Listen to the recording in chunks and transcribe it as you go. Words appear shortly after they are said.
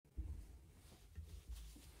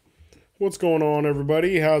What's going on,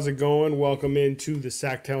 everybody? How's it going? Welcome into the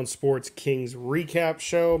Sactown Sports Kings recap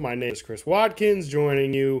show. My name is Chris Watkins,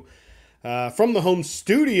 joining you from the home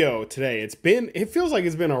studio today. It feels like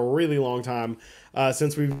it's been a really long time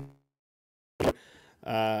since we've,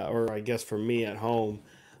 or I guess for me at home,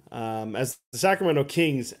 as the Sacramento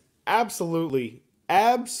Kings absolutely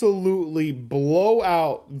blow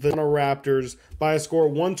out the Toronto Raptors by a score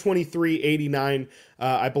 123-89.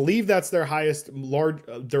 I believe that's their largest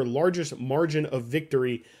margin of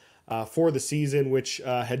victory for the season, which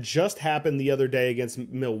had just happened the other day against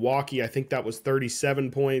Milwaukee. I think that was 37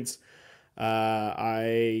 points.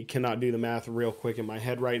 I cannot do the math real quick in my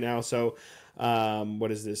head right now. So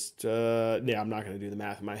what is this? Yeah, I'm not going to do the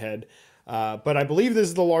math in my head. But I believe this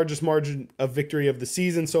is the largest margin of victory of the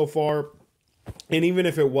season so far. And even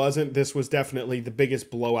if it wasn't, this was definitely the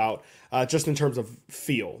biggest blowout, just in terms of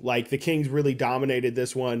feel. Like, the Kings really dominated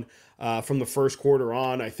this one from the first quarter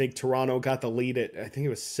on. I think Toronto got the lead at, I think it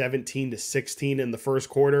was 17-16 in the first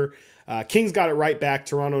quarter. Kings got it right back.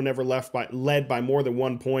 Toronto never led by more than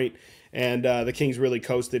 1 point, and the Kings really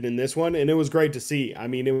coasted in this one, and it was great to see. I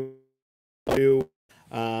mean,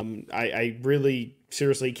 I really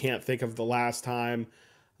seriously can't think of the last time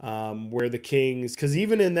where the Kings, because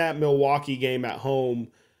even in that Milwaukee game at home,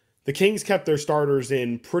 the Kings kept their starters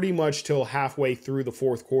in pretty much till halfway through the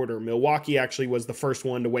fourth quarter. Milwaukee actually was the first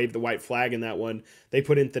one to wave the white flag in that one. They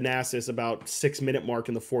put in Thanasis about 6-minute mark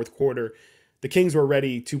in the fourth quarter. The Kings were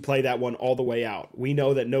ready to play that one all the way out. We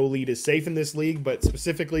know that no lead is safe in this league, but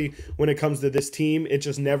specifically when it comes to this team, it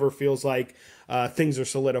just never feels like things are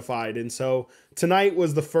solidified. And so tonight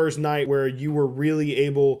was the first night where you were really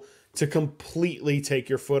able to completely take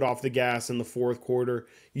your foot off the gas in the fourth quarter.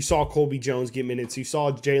 You saw Colby Jones get minutes. You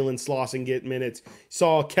saw Jalen Slauson get minutes. You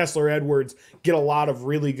saw Kessler Edwards get a lot of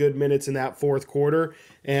really good minutes in that fourth quarter.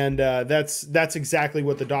 And that's exactly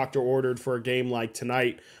what the doctor ordered for a game like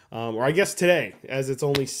tonight, or I guess today, as it's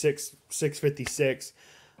only 6:56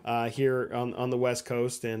 here on the West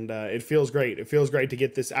Coast, and it feels great. It feels great to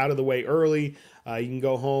get this out of the way early. You can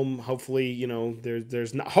go home. Hopefully,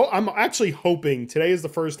 there's not. I'm actually hoping today is the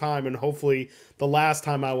first time, and hopefully the last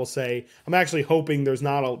time. I will say I'm actually hoping there's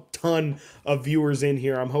not a ton of viewers in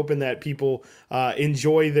here. I'm hoping that people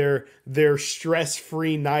enjoy their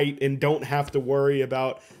stress-free night and don't have to worry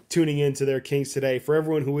about tuning into their Kings today. For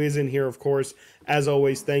everyone who is in here, of course, as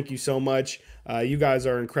always, thank you so much. You guys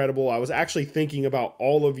are incredible. I was actually thinking about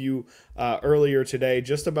all of you earlier today,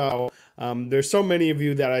 just about there's so many of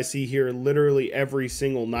you that I see here literally every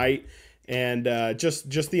single night, and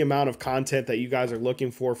just the amount of content that you guys are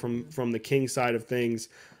looking for from the King side of things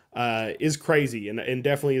is crazy, and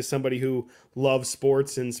definitely as somebody who loves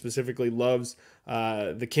sports and specifically loves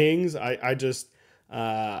the Kings, I just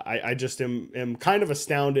am kind of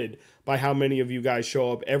astounded by how many of you guys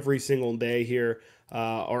show up every single day here,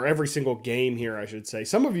 or every single game here, I should say.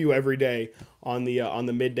 Some of you every day on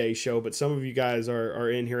the midday show, but some of you guys are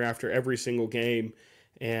in here after every single game,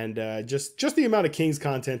 and just the amount of Kings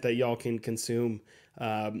content that y'all can consume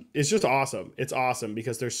is just awesome. It's awesome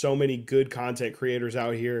because there's so many good content creators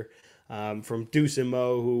out here. From Deuce and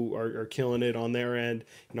Mo, who are killing it on their end.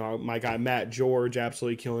 My guy Matt George,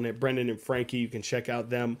 absolutely killing it. Brendan and Frankie, you can check out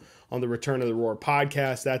them on the Return of the Roar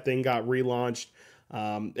podcast. That thing got relaunched.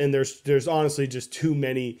 And there's honestly just too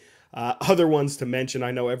many other ones to mention.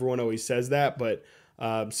 I know everyone always says that, but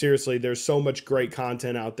seriously, there's so much great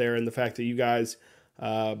content out there. And the fact that you guys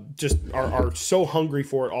just are so hungry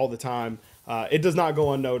for it all the time, it does not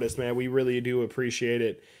go unnoticed, man. We really do appreciate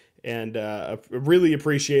it. And really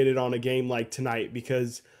appreciate it on a game like tonight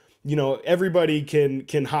because, everybody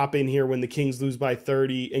can hop in here when the Kings lose by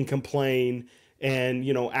 30 and complain and,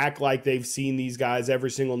 act like they've seen these guys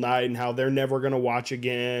every single night and how they're never going to watch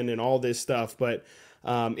again and all this stuff. But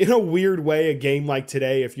in a weird way, a game like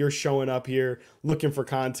today, if you're showing up here looking for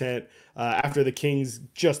content after the Kings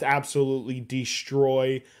just absolutely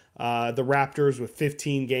destroy the Raptors with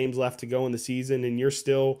 15 games left to go in the season, and you're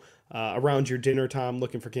still around your dinner time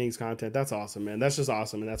looking for Kings content, that's awesome, man. That's just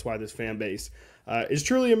awesome, and that's why this fan base is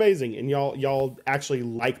truly amazing. And y'all actually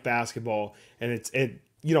like basketball, and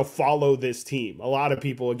follow this team. A lot of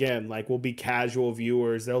people, again, will be casual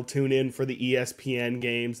viewers. They'll tune in for the ESPN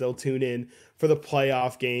games. They'll tune in for the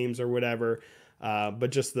playoff games or whatever. But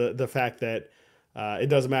just the fact that it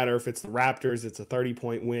doesn't matter if it's the Raptors, it's a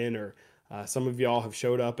 30-point win, or some of y'all have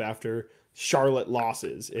showed up after Charlotte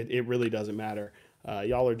losses. It really doesn't matter.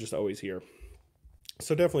 Y'all are just always here.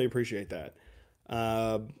 So definitely appreciate that.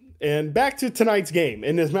 And back to tonight's game.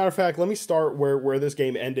 And as a matter of fact, let me start where this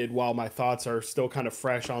game ended while my thoughts are still kind of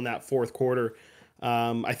fresh on that fourth quarter.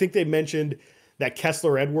 I think they mentioned that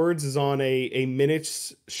Kessler Edwards is on a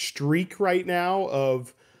minutes streak right now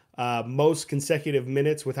of most consecutive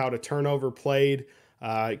minutes without a turnover played.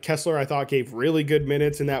 Kessler, I thought, gave really good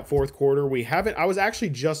minutes in that fourth quarter. I was actually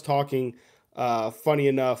just talking, funny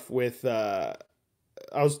enough, I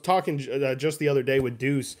was talking just the other day with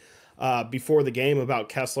Deuce before the game about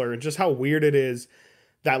Kessler and just how weird it is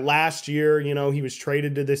that last year, he was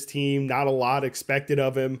traded to this team, not a lot expected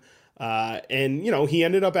of him. And he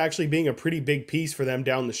ended up actually being a pretty big piece for them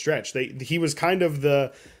down the stretch. He was kind of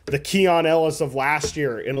the Keon Ellis of last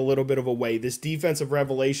year in a little bit of a way, this defensive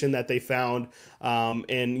revelation that they found.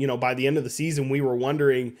 And by the end of the season, we were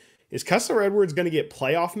wondering, is Kessler Edwards going to get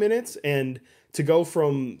playoff minutes? And to go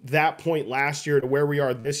from that point last year to where we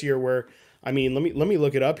are this year, where, let me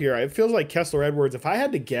look it up here. It feels like Kessler Edwards, if I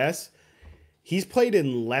had to guess, he's played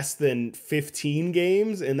in less than 15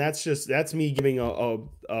 games, and that's me giving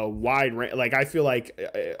a wide range. Like, I feel like,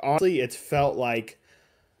 honestly, it's felt like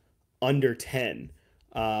under 10.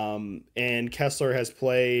 And Kessler has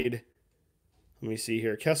played, let me see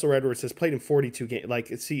here. Kessler Edwards has played in 42 games. Like,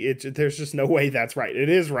 there's just no way that's right. It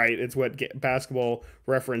is right. It's what Basketball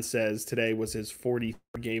Reference says today was his 40th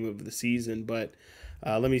game of the season. But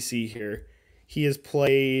let me see here. He's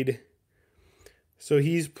played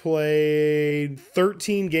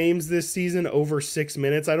 13 games this season over 6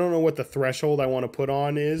 minutes. I don't know what the threshold I want to put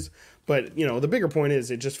on is, but the bigger point is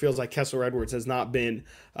it just feels like Kessler Edwards has not been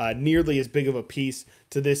nearly as big of a piece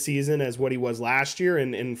to this season as what he was last year.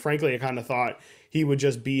 And frankly, I kind of thought he would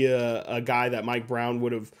just be a guy that Mike Brown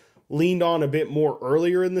would have leaned on a bit more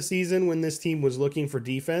earlier in the season when this team was looking for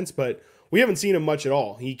defense, but we haven't seen him much at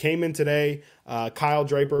all. He came in today. Kyle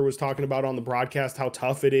Draper was talking about on the broadcast how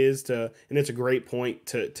tough it is and it's a great point,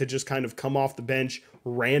 to just kind of come off the bench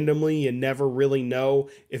randomly and never really know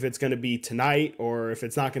if it's going to be tonight or if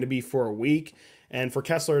it's not going to be for a week. And for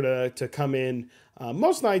Kessler to come in,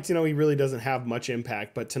 most nights, he really doesn't have much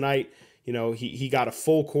impact. But tonight, he got a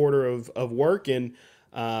full quarter of work, and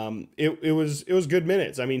it was good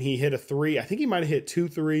minutes. I mean, he hit a three. I think he might have hit 2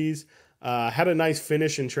 threes. Had a nice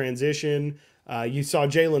finish in transition. You saw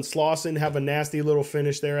Jalen Slauson have a nasty little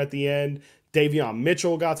finish there at the end. Davion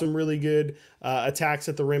Mitchell got some really good attacks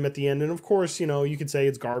at the rim at the end. And of course, you could say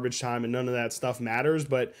it's garbage time and none of that stuff matters.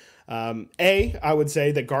 But I would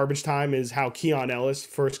say that garbage time is how Keon Ellis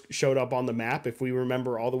first showed up on the map. If we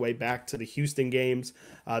remember all the way back to the Houston games,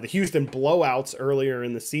 the Houston blowouts earlier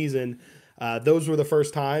in the season, those were the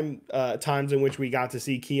first times in which we got to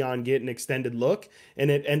see Keon get an extended look,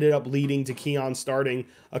 and it ended up leading to Keon starting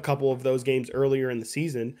a couple of those games earlier in the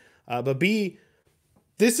season. But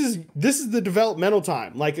this is the developmental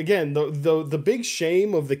time. Like, again, the big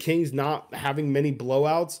shame of the Kings not having many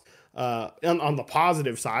blowouts on the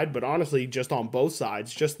positive side, but honestly, just on both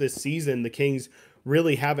sides, just this season, the Kings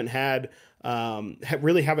really haven't had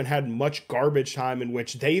much garbage time in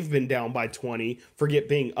which they've been down by 20, forget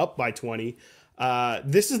being up by 20.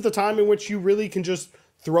 This is the time in which you really can just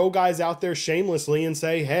throw guys out there shamelessly and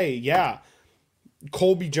say, hey, yeah,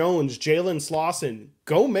 Colby Jones, Jalen Slauson,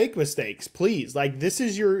 go make mistakes, please. Like, this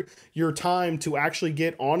is your time to actually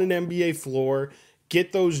get on an NBA floor,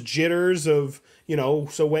 get those jitters of,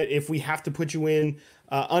 so if we have to put you in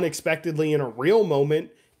unexpectedly in a real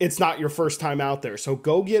moment, it's not your first time out there. So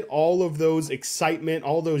go get all of those excitement,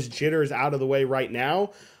 all those jitters out of the way right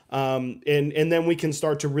now. And then we can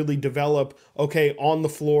start to really develop, okay, on the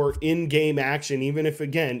floor, in-game action, even if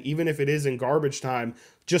it is in garbage time,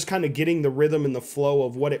 just kind of getting the rhythm and the flow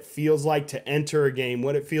of what it feels like to enter a game,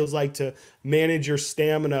 what it feels like to manage your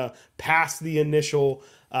stamina past the initial,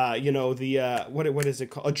 what is it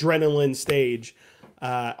called? Adrenaline stage.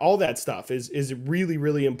 All that stuff is really,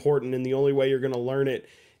 really important. And the only way you're going to learn it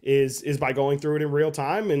is by going through it in real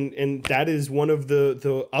time. And that is one of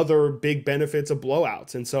the other big benefits of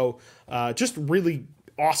blowouts. And so just really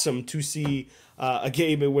awesome to see a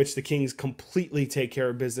game in which the Kings completely take care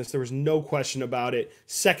of business. There was no question about it.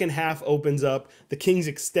 Second half opens up. The Kings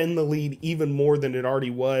extend the lead even more than it already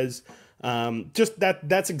was.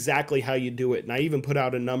 That's exactly how you do it. And I even put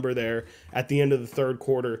out a number there at the end of the third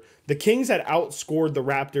quarter. The Kings had outscored the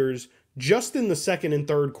Raptors just in the second and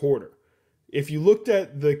third quarter. If you looked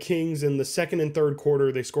at the Kings in the second and third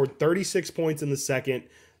quarter, they scored 36 points in the second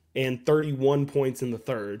and 31 points in the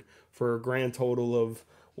third for a grand total of,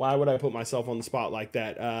 why would I put myself on the spot like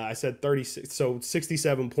that? I said 36, so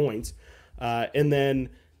 67 points. And then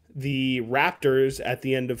the Raptors at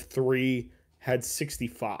the end of 3 had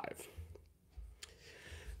 65.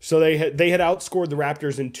 So they had outscored the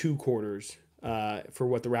Raptors in 2 quarters for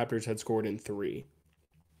what the Raptors had scored in 3.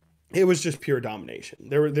 It was just pure domination.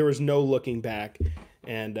 There was no looking back.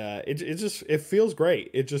 And it feels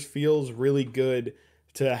great. It just feels really good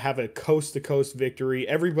to have a coast to coast victory.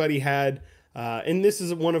 Everybody had, and this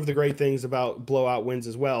is one of the great things about blowout wins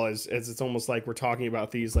as well, as it's almost like we're talking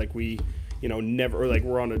about these like we, never, or like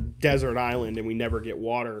we're on a desert island and we never get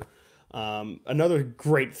water. Another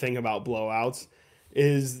great thing about blowouts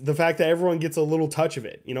is the fact that everyone gets a little touch of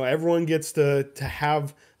it. Everyone gets to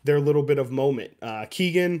have their little bit of moment.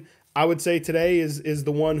 Keegan, I would say today is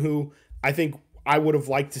the one who I think I would have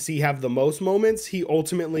liked to see have the most moments. He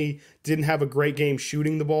ultimately didn't have a great game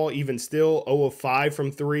shooting the ball, even still 0 of 5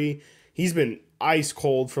 from 3. He's been ice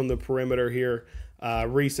cold from the perimeter here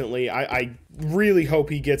recently. I really hope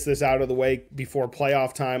he gets this out of the way before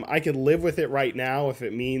playoff time. I could live with it right now if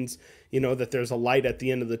it means, that there's a light at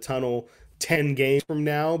the end of the tunnel 10 games from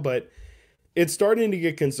now, but it's starting to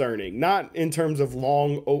get concerning. Not in terms of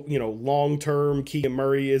long-term Keegan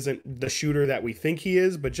Murray isn't the shooter that we think he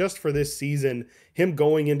is, but just for this season, him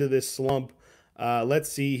going into this slump.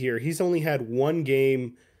 Let's see here. He's only had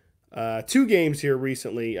 2 games here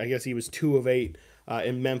recently. I guess he was 2 of 8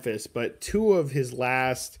 in Memphis, but 2 of his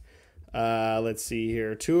last, 2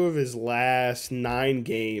 of his last 9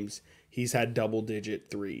 games, he's had double-digit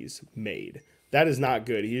threes made. That is not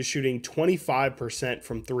good. He is shooting 25%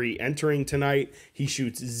 from 3 entering tonight. He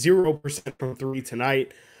shoots 0% from 3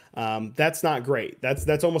 tonight. That's not great.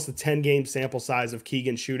 That's almost a 10-game sample size of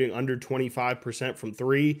Keegan shooting under 25% from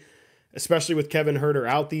 3, especially with Kevin Huerter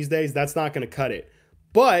out these days. That's not going to cut it.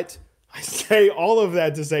 But I say all of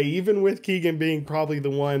that to say, even with Keegan being probably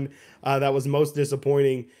the one that was most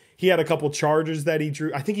disappointing, he had a couple charges that he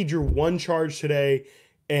drew. I think he drew 1 charge today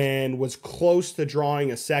and was close to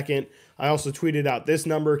drawing a second. I also tweeted out this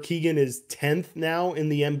number. Keegan is 10th now in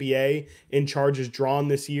the NBA in charges drawn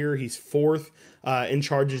this year. He's 4th in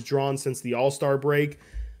charges drawn since the All-Star break.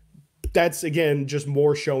 That's, again, just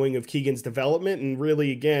more showing of Keegan's development and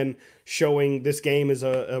really, again, showing this game as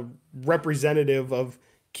a representative of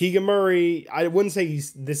Keegan Murray. I wouldn't say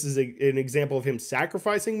this is an example of him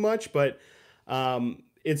sacrificing much, but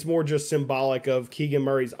it's more just symbolic of Keegan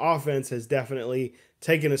Murray's offense has definitely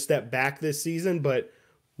taken a step back this season, but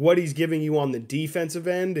what he's giving you on the defensive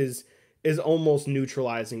end is almost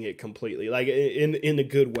neutralizing it completely, like in a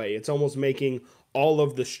good way. It's almost making all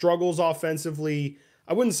of the struggles offensively,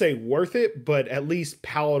 I wouldn't say worth it, but at least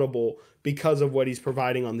palatable because of what he's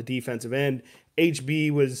providing on the defensive end.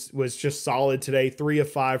 HB was just solid today, 3 of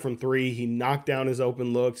 5 from 3. He knocked down his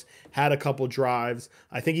open looks, had a couple drives.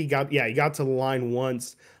 I think he got to the line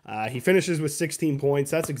once. He finishes with 16 points.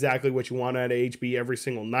 That's exactly what you want out of HB every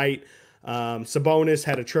single night. Sabonis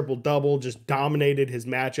had a triple-double, just dominated his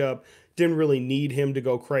matchup. Didn't really need him to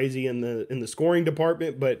go crazy in the scoring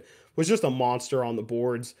department, but was just a monster on the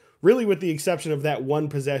boards. Really, with the exception of that one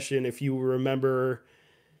possession, if you remember,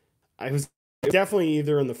 I was definitely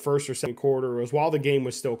either in the first or second quarter. It was while the game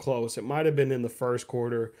was still close. It might have been in the first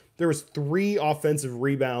quarter. There was 3 offensive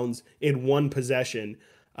rebounds in 1 possession.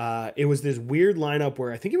 It was this weird lineup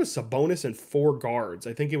where I think it was Sabonis and 4 guards.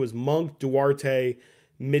 I think it was Monk, Duarte,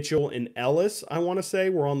 Mitchell, and Ellis, I want to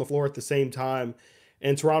say, were on the floor at the same time.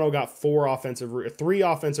 And Toronto got 3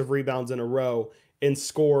 offensive rebounds in a row and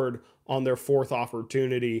scored on their 4th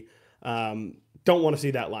opportunity. Don't want to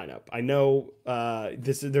see that lineup. I know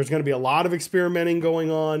there's going to be a lot of experimenting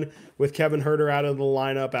going on with Kevin Huerter out of the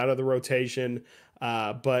lineup, out of the rotation.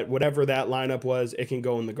 But whatever that lineup was, it can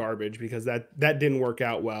go in the garbage because that didn't work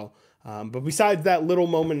out well. But besides that little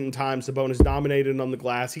moment in time, Sabonis dominated on the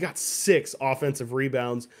glass. He got 6 offensive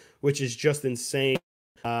rebounds, which is just insane.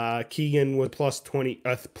 Keegan was plus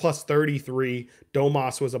 33.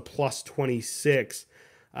 Domas was a plus 26,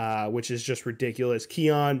 which is just ridiculous.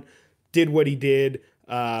 Keon did what he did.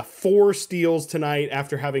 4 steals tonight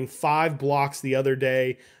after having 5 blocks the other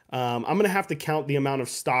day. I'm going to have to count the amount of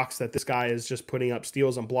stocks that this guy is just putting up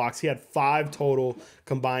steals and blocks. He had 5 total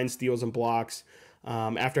combined steals and blocks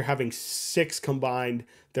after having 6 combined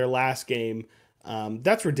their last game.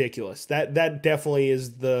 That's ridiculous. That definitely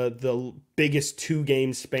is the biggest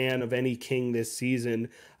 2-game span of any King this season.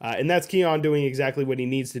 And that's Keon doing exactly what he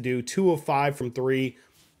needs to do. 2 of 5 from 3.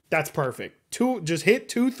 That's perfect. Just hit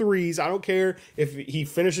 2 threes. I don't care if he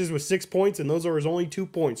finishes with 6 points and those are his only 2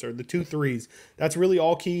 points or the 2 threes. That's really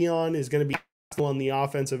all Keon is going to be on the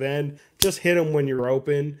offensive end. Just hit him when you're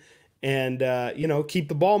open and, keep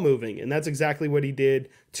the ball moving. And that's exactly what he did.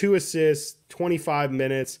 2 assists, 25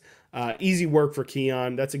 minutes. Easy work for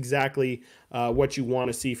Keon. That's exactly what you want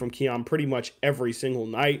to see from Keon pretty much every single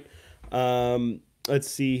night. Let's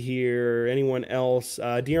see here. Anyone else?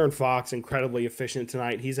 De'Aaron Fox, incredibly efficient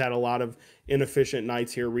tonight. He's had a lot of inefficient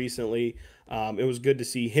nights here recently. It was good to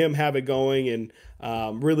see him have it going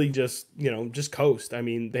and really just, just coast. I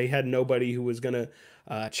mean, they had nobody who was going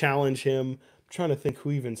to challenge him. I'm trying to think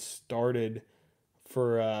who even started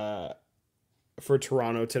for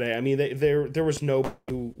Toronto today. I mean, there was nobody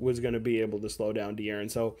who was going to be able to slow down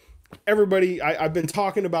De'Aaron. So everybody, I've been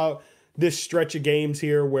talking about this stretch of games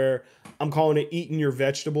here where I'm calling it eating your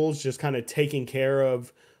vegetables, just kind of taking care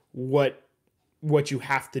of what you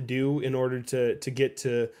have to do in order to get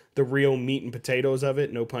to the real meat and potatoes of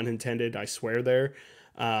it. No pun intended. I swear there.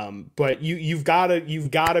 But you've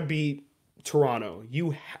gotta beat Toronto.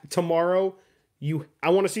 Tomorrow. I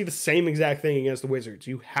want to see the same exact thing against the Wizards.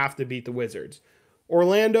 You have to beat the Wizards.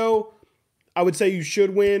 Orlando, I would say you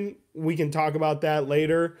should win. We can talk about that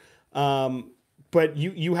later. But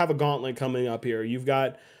you have a gauntlet coming up here. You've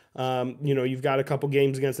got you've got a couple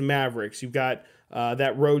games against the Mavericks. You've got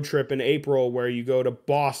that road trip in April where you go to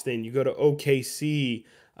Boston, you go to OKC.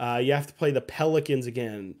 You have to play the Pelicans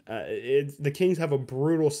again. The Kings have a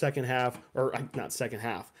brutal second half, or not second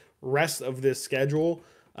half, rest of this schedule.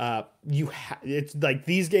 It's like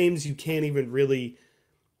these games you can't even really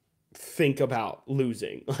think about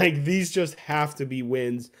losing. Like these just have to be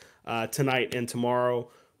wins tonight and tomorrow.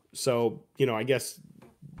 So I guess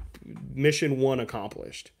mission one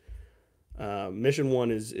accomplished. Mission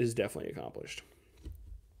one is definitely accomplished.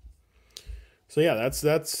 So yeah,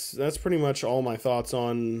 that's pretty much all my thoughts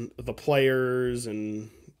on the players and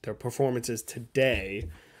their performances today.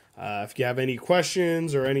 If you have any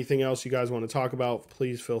questions or anything else you guys want to talk about,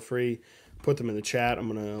 please feel free, put them in the chat. I'm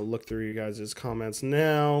gonna look through you guys' comments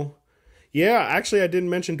now. Yeah, actually, I didn't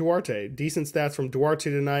mention Duarte. Decent stats from Duarte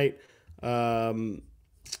tonight.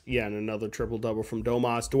 Yeah, and another triple-double from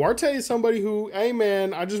Domas. Duarte is somebody who, hey,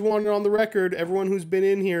 man, I just wanted it on the record. Everyone who's been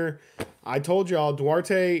in here, I told y'all,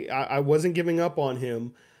 Duarte, I wasn't giving up on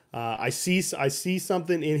him. I see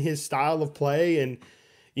something in his style of play, and,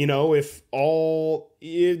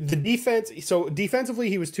 the defense, so defensively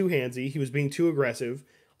he was too handsy. He was being too aggressive.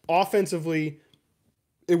 Offensively,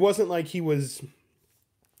 it wasn't like he was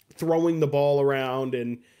throwing the ball around,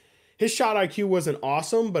 and his shot IQ wasn't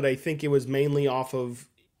awesome, but I think it was mainly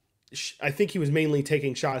he was mainly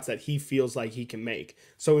taking shots that he feels like he can make.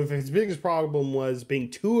 So if his biggest problem was being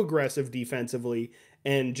too aggressive defensively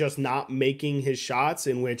and just not making his shots,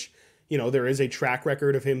 in which, there is a track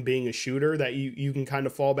record of him being a shooter that you can kind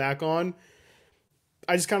of fall back on,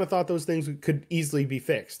 I just kind of thought those things could easily be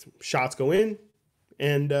fixed. Shots go in,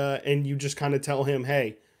 and you just kind of tell him,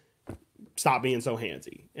 hey, stop being so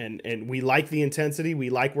handsy. And we like the intensity. We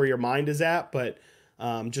like where your mind is at, but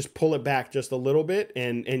just pull it back just a little bit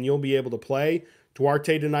and you'll be able to play.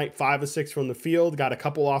 Duarte tonight, 5 of 6 from the field, got a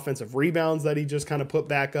couple offensive rebounds that he just kind of put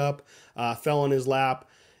back up, fell in his lap,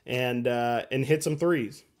 and hit some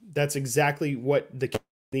threes. That's exactly what the Kings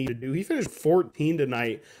need to do. He finished 14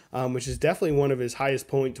 tonight, which is definitely one of his highest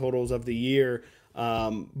point totals of the year.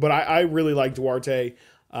 But I really like Duarte.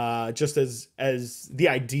 Just as the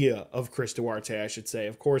idea of Chris Duarte, I should say.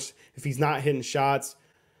 Of course, if he's not hitting shots,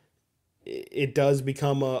 it does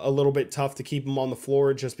become a little bit tough to keep him on the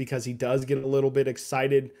floor just because he does get a little bit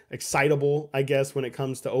excitable, I guess, when it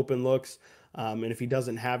comes to open looks. And if he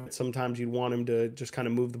doesn't have it, sometimes you'd want him to just kind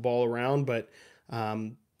of move the ball around. But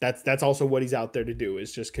that's also what he's out there to do,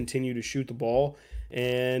 is just continue to shoot the ball.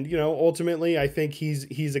 And, ultimately, I think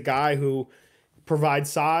he's a guy who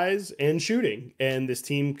provides size and shooting, and this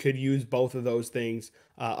team could use both of those things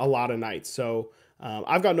a lot of nights. So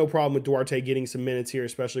I've got no problem with Duarte getting some minutes here,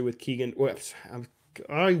 especially with Keegan.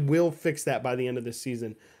 I will fix that by the end of this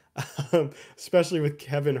season, especially with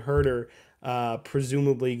Kevin Huerter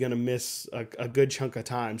presumably going to miss a good chunk of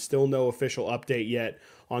time. Still no official update yet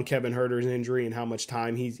on Kevin Huerter's injury and how much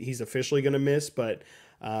time he's officially going to miss, but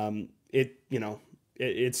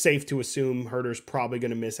it's safe to assume Huerter's probably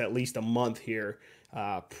going to miss at least a month here,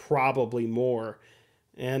 probably more.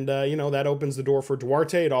 And, that opens the door for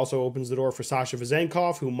Duarte. It also opens the door for Sasha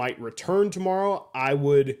Vezenkov, who might return tomorrow. I'm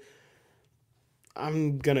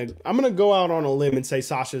gonna go out on a limb and say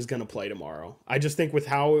Sasha's gonna play tomorrow. I just think with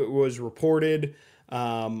how it was reported,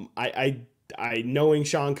 I knowing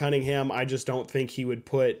Sean Cunningham, I just don't think he would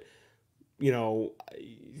put,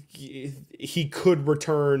 he could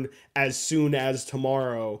return as soon as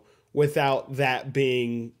tomorrow without that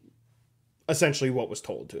being essentially what was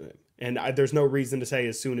told to him. And there's no reason to say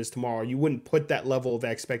as soon as tomorrow. You wouldn't put that level of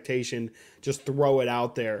expectation, just throw it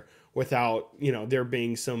out there without, there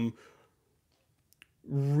being some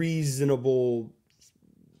reasonable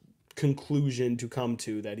conclusion to come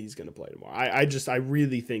to that he's going to play tomorrow. I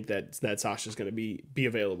really think that Sasha's going to be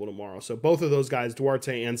available tomorrow. So both of those guys,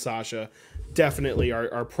 Duarte and Sasha, definitely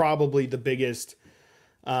are probably the biggest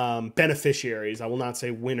beneficiaries. I will not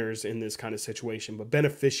say winners in this kind of situation, but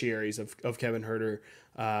beneficiaries of Kevin Huerter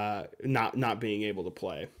not being able to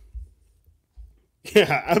play.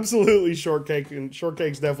 Yeah, absolutely. Shortcake, and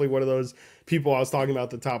Shortcake's definitely one of those people I was talking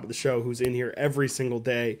about at the top of the show who's in here every single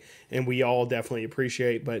day, and we all definitely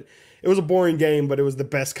appreciate. But it was a boring game, but it was the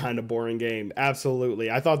best kind of boring game.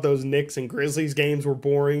 Absolutely. I thought those Knicks and Grizzlies games were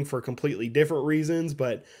boring for completely different reasons,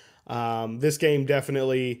 but this game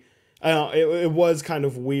definitely, it was kind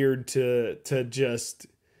of weird to just,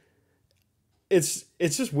 it's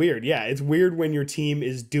just weird. Yeah, it's weird when your team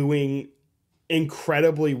is doing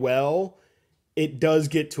incredibly well. It does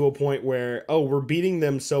get to a point where, oh, we're beating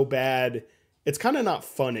them so bad, it's kind of not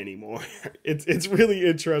fun anymore. It's really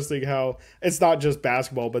interesting how it's not just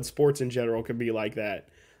basketball, but sports in general can be like that.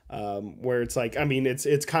 Where it's like, I mean,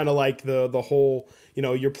 it's kind of like the whole,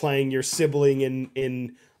 you're playing your sibling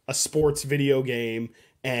in a sports video game,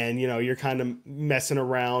 and you're kind of messing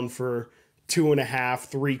around for 2.5,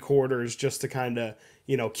 3 quarters just to kind of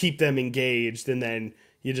keep them engaged, and then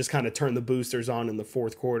you just kind of turn the boosters on in the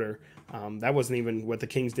fourth quarter. That wasn't even what the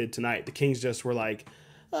Kings did tonight. The Kings just were like,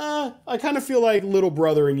 I kind of feel like little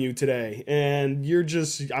brothering you today, and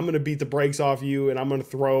I'm going to beat the brakes off you, and I'm going to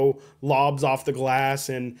throw lobs off the glass,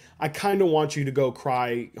 and I kind of want you to go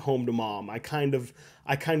cry home to mom. I kind of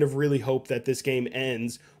really hope that this game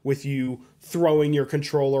ends with you throwing your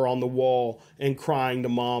controller on the wall and crying to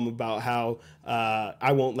mom about how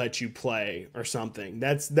I won't let you play or something.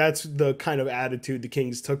 That's the kind of attitude the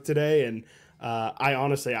Kings took today, and I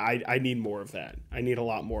honestly, I need more of that. I need a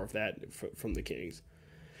lot more of that from the Kings.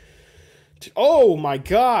 Oh my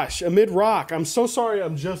gosh, Amid Rock. I'm so sorry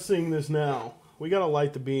I'm just seeing this now. We got to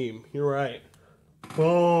light the beam. You're right.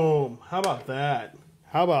 Boom. How about that?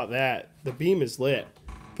 How about that? The beam is lit.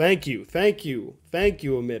 Thank you. Thank you. Thank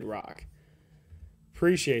you, Amid Rock.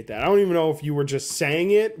 Appreciate that. I don't even know if you were just saying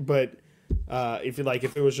it, but if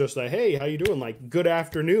it was just like, hey, how you doing? Like, good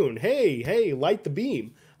afternoon. Hey, light the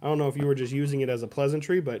beam. I don't know if you were just using it as a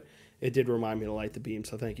pleasantry, but it did remind me to light the beam.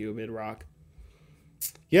 So thank you, Amid Rock.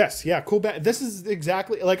 Yes, yeah, cool. This is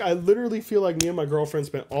exactly, like, I literally feel like me and my girlfriend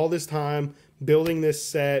spent all this time building this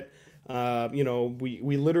set.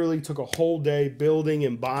 We literally took a whole day building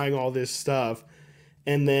and buying all this stuff.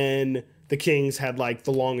 And then the Kings had, like,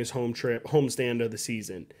 the longest homestand of the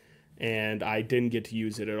season. And I didn't get to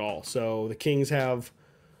use it at all. So the Kings have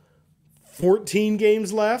 14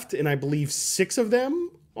 games left, and I believe 6 of them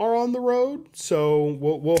are on the road. So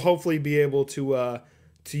we'll hopefully be able to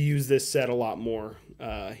use this set a lot more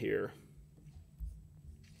here.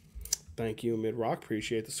 Thank you, Midrock.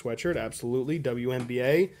 Appreciate the sweatshirt. Absolutely.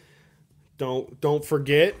 WNBA. Don't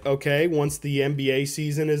forget, okay, once the NBA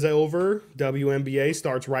season is over, WNBA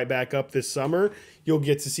starts right back up this summer. You'll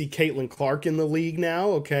get to see Caitlin Clark in the league now,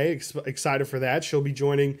 okay? Excited for that. She'll be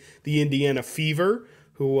joining the Indiana Fever,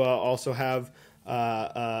 who also have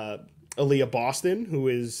Aaliyah Boston, who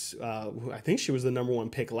is, I think she was the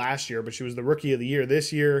 #1 pick last year, but she was the Rookie of the Year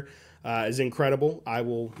this year. Is incredible. I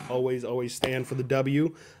will always stand for the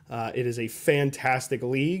W. It is a fantastic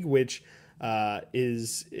league, which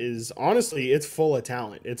is honestly, it's full of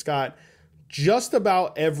talent. It's got just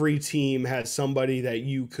about every team has somebody that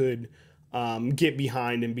you could get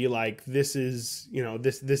behind and be like, this is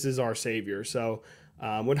our savior. So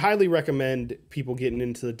would highly recommend people getting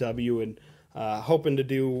into the W, and hoping to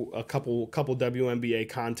do a couple WNBA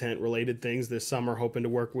content related things this summer, hoping to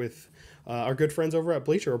work with our good friends over at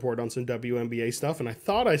Bleacher Report on some WNBA stuff. And I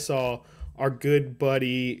thought I saw our good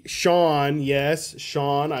buddy Sean. Yes,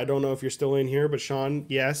 Sean. I don't know if you're still in here, but Sean,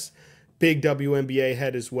 yes, big WNBA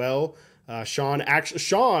head as well. Sean, we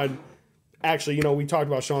talked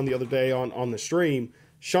about Sean the other day on the stream.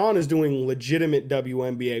 Sean is doing legitimate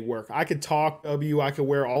WNBA work. I could talk W. I could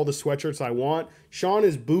wear all the sweatshirts I want. Sean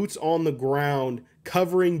is boots on the ground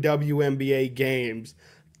covering WNBA games.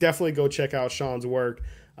 Definitely go check out Sean's work.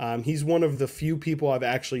 He's one of the few people I've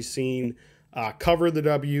actually seen cover the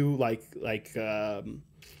W,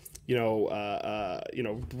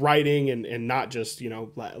 writing and not just,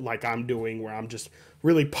 like I'm doing, where I'm just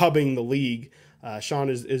really pubbing the league. Sean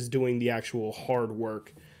is doing the actual hard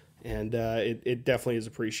work, and it definitely is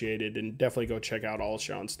appreciated, and definitely go check out all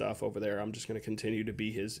Sean's stuff over there. I'm just going to continue to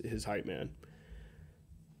be his hype man.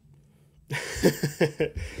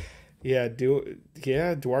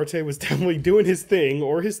 Duarte was definitely doing his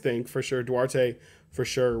thing for sure. Duarte for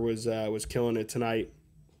sure was killing it tonight.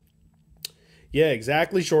 Yeah,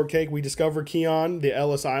 exactly. Shortcake. We discovered Keon, the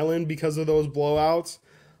Ellis Island, because of those blowouts.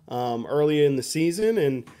 early in the season,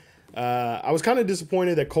 and I was kind of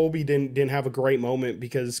disappointed that Colby didn't have a great moment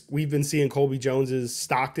because we've been seeing Colby Jones's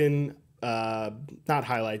Stockton, not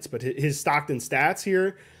highlights, but his Stockton stats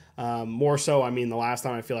here. More so, I mean, the last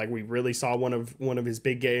time I feel like we really saw one of his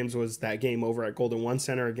big games was that game over at Golden One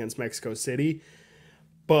Center against Mexico City.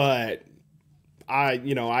 But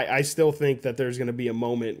I still think that there's going to be a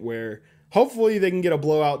moment where hopefully they can get a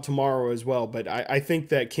blowout tomorrow as well. But I think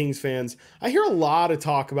that Kings fans, I hear a lot of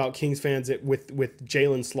talk about Kings fans with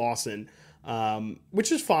Jalen Slauson,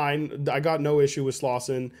 which is fine. I got no issue with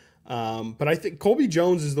Slauson. But I think Colby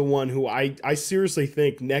Jones is the one who I seriously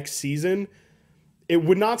think next season, it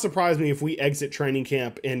would not surprise me if we exit training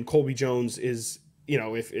camp and Colby Jones is,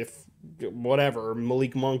 if whatever,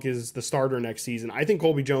 Malik Monk is the starter next season. I think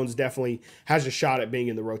Colby Jones definitely has a shot at being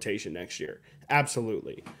in the rotation next year.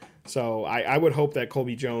 Absolutely. So I would hope that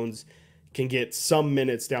Colby Jones can get some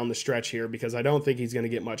minutes down the stretch here because I don't think he's going to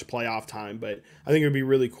get much playoff time, but I think it would be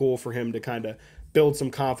really cool for him to kind of build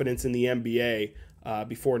some confidence in the NBA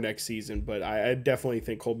before next season. But I definitely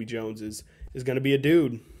think Colby Jones is going to be a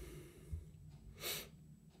dude.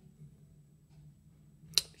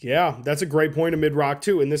 Yeah, that's a great point of Mid-Rock,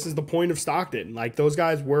 too. And this is the point of Stockton. Like, those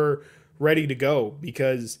guys were ready to go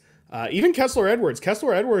because even Kessler Edwards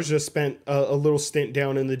just spent a little stint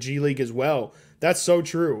down in the G League as well. That's so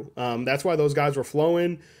true. That's why those guys were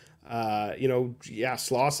flowing.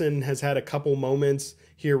 Slauson has had a couple moments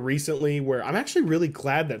here recently where I'm actually really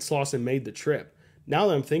glad that Slauson made the trip. Now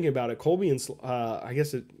that I'm thinking about it, Colby and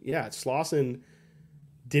Slauson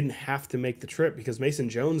didn't have to make the trip because Mason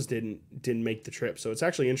Jones didn't make the trip. So it's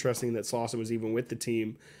actually interesting that Slauson was even with the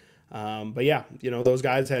team. But yeah, those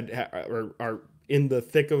guys are in the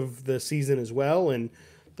thick of the season as well, and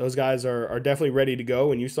those guys are definitely ready to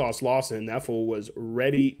go. And you saw Slauson, that fool was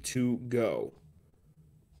ready to go.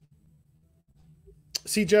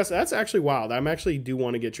 See, Jess, that's actually wild. I'm actually do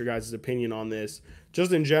want to get your guys' opinion on this.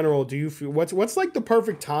 Just in general, do you feel what's like the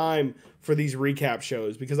perfect time for these recap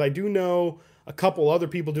shows? Because I do know a couple other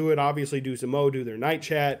people do it. Obviously, Deuce and Mo do their night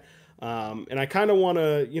chat, and I kind of want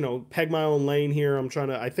to peg my own lane here.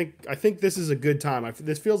 I think this is a good time.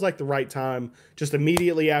 This feels like the right time. Just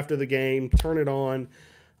immediately after the game, turn it on.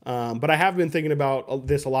 But I have been thinking about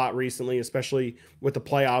this a lot recently, especially with the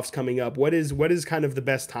playoffs coming up. What is kind of the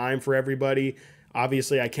best time for everybody?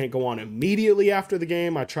 Obviously, I can't go on immediately after the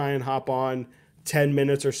game. I try and hop on 10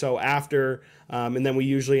 minutes or so after, and then we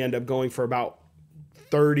usually end up going for about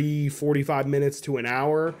 30, 45 minutes to an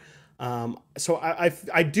hour. So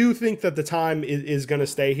I do think that the time is going to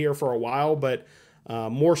stay here for a while, but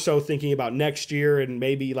more so thinking about next year and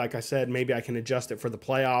maybe, like I said, maybe I can adjust it for the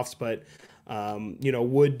playoffs, but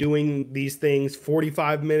would doing these things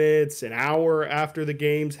 45 minutes, an hour after the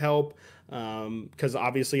games help? Because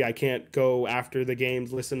obviously I can't go after the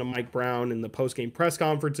games, listen to Mike Brown in the post-game press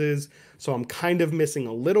conferences. So I'm kind of missing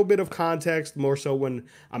a little bit of context, more so when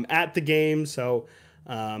I'm at the game. So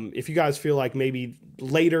if you guys feel like maybe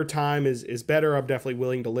later time is better, I'm definitely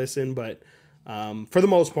willing to listen. But for the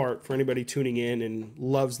most part, for anybody tuning in and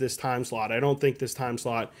loves this time slot, I don't think this time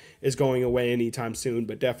slot is going away anytime soon.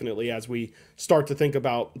 But definitely as we start to think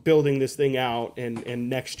about building this thing out and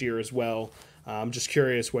next year as well, I'm just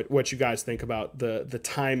curious what you guys think about the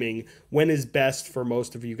timing. When is best for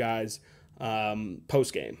most of you guys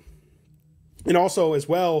post game? And also as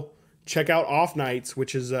well, check out Off Nights,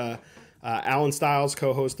 which is Alan Stiles,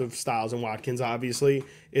 co-host of Stiles and Watkins, obviously,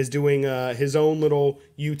 is doing his own little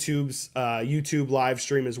YouTube live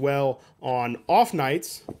stream as well on Off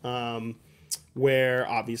Nights, where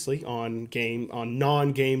obviously on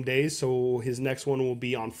non-game days. So his next one will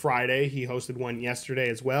be on Friday. He hosted one yesterday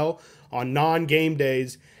as well. On non-game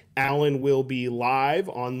days, Alan will be live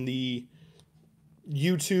on the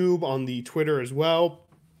YouTube, on the Twitter as well.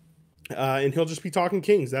 And he'll just be talking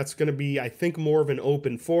Kings. That's going to be, I think, more of an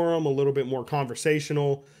open forum, a little bit more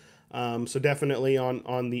conversational. So definitely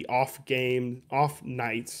on the off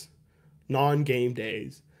nights, non-game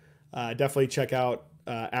days, definitely check out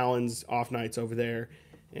Alan's Off Nights over there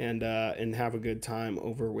and have a good time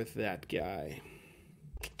over with that guy.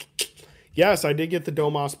 Yes, I did get the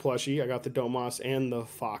Domas plushie. I got the Domas and the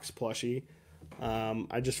Fox plushie.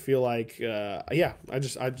 I just feel like, I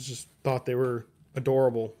just thought they were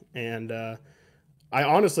adorable. And I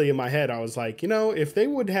honestly, in my head, I was like, if they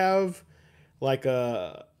would have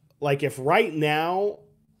if right now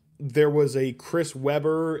there was a Chris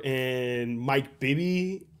Webber and Mike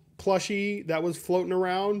Bibby plushie that was floating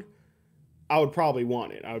around, I would probably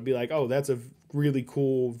want it. I would be like, oh, that's a really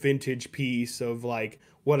cool vintage piece of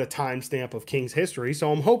what a timestamp of Kings history.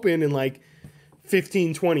 So I'm hoping in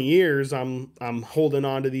 15, 20 years, I'm holding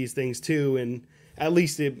on to these things too. at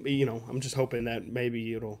least I'm just hoping that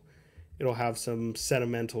maybe it'll have some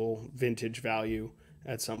sentimental vintage value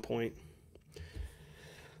at some point.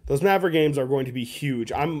 Those Maverick games are going to be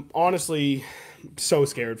huge. I'm honestly so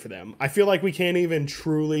scared for them. I feel like we can't even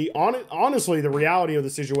truly honestly, the reality of the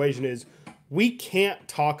situation is we can't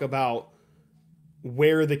talk about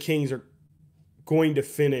where the Kings are going to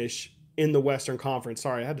finish in the Western Conference.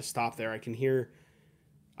 Sorry, I had to stop there.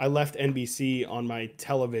 I left NBC on my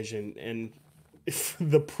television, and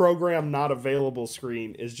the program not available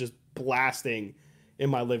screen is just blasting in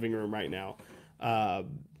my living room right now.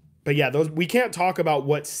 But yeah, we can't talk about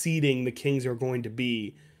what seeding the Kings are going to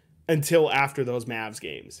be until after those Mavs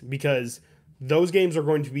games, because those games are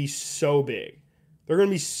going to be so big. They're going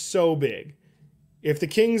to be so big. If the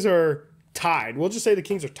Kings are tied, we'll just say the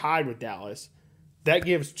Kings are tied with Dallas, that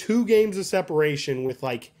gives 2 games of separation with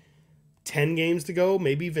like 10 games to go,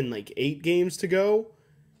 maybe even like 8 games to go,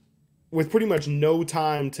 with pretty much no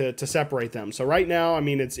time to separate them. So right now, I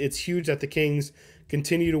mean, it's huge that the Kings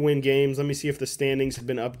continue to win games. Let me see if the standings have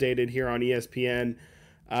been updated here on ESPN.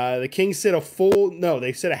 The Kings sit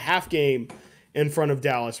a half game in front of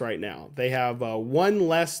Dallas right now. They have 1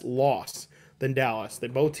 less loss than Dallas.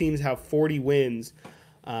 Both teams have 40 wins.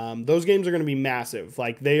 Those games are going to be massive.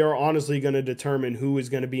 Like, they are honestly going to determine who is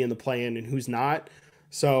going to be in the play-in and who's not.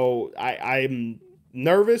 So I'm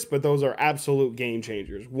nervous, but those are absolute game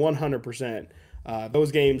changers, 100%.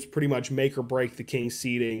 Those games pretty much make or break the Kings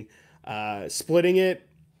seeding. Splitting it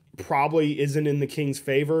probably isn't in the Kings'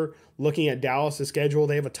 favor. Looking at Dallas' schedule,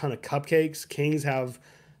 they have a ton of cupcakes. Kings have,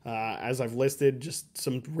 as I've listed, just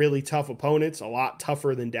some really tough opponents, a lot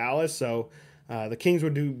tougher than Dallas. So the Kings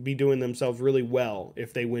would be doing themselves really well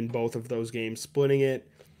if they win both of those games. Splitting it,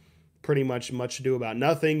 pretty much ado about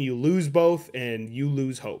nothing. You lose both, and you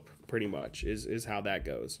lose hope, pretty much, is how that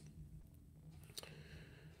goes.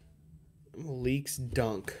 Malik's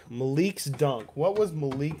dunk. What was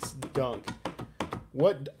Malik's dunk?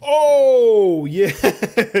 What? Oh, yes.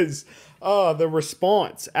 The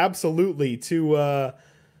response. Absolutely. To,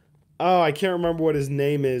 I can't remember what his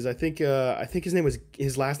name is. I think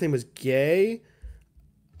his last name was Gay.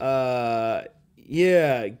 Yeah.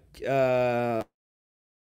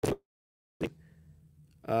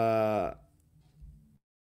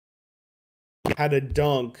 Had a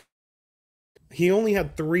dunk. He only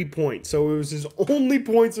had 3 points, so it was his only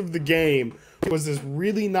points of the game. It was this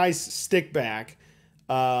really nice stick back,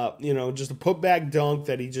 just a putback dunk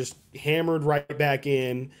that he just hammered right back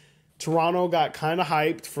in. Toronto got kind of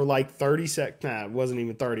hyped for like 30 seconds. Nah, it wasn't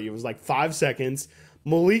even 30. It was like 5 seconds.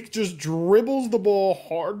 Malik just dribbles the ball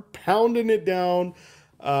hard, pounding it down,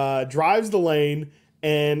 drives the lane,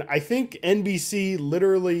 and I think NBC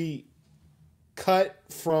literally cut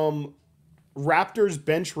from Raptors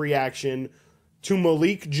bench reaction to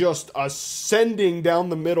Malik just ascending down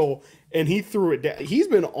the middle, and he threw it down. He's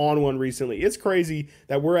been on one recently. It's crazy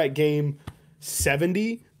that we're at game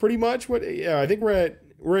 70 pretty much. I think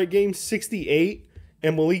we're at game 68,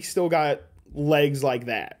 and Malik still got legs like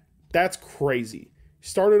that. That's crazy.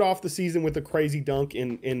 Started off the season with a crazy dunk,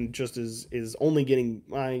 and just is only getting.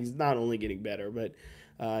 He's not only getting better, but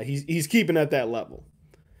he's keeping at that level.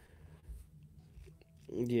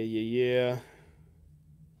 Yeah.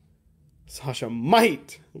 Sasha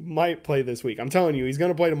might play this week. I'm telling you, he's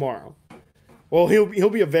going to play tomorrow. Well, he'll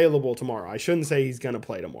be available tomorrow. I shouldn't say he's going to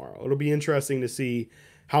play tomorrow. It'll be interesting to see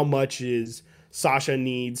how much Sasha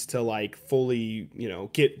needs to like fully,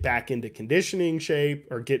 get back into conditioning shape,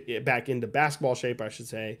 or get back into basketball shape, I should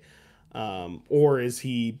say. Or is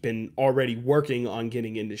he been already working on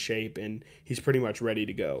getting into shape and he's pretty much ready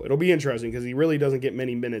to go? It'll be interesting because he really doesn't get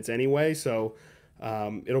many minutes anyway. So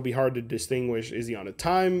it'll be hard to distinguish. Is he on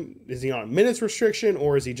a minutes restriction,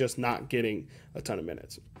 or is he just not getting a ton of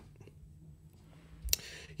minutes?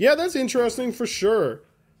 Yeah, that's interesting for sure.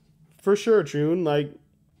 For sure, June. Like,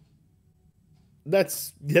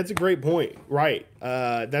 that's a great point. Right.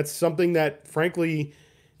 That's something that, frankly,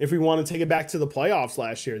 if we want to take it back to the playoffs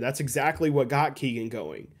last year, that's exactly what got Keegan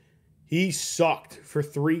going. He sucked for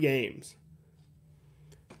 3 games.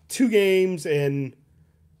 2 games and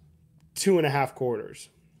 2.5 quarters.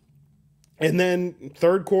 And then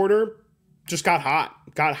third quarter just got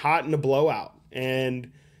hot in a blowout,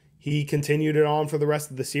 and he continued it on for the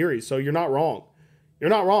rest of the series. So you're not wrong.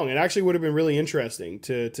 It actually would have been really interesting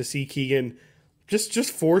to see Keegan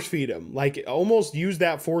just force feed him, like almost use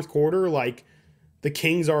that fourth quarter like the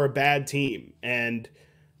Kings are a bad team and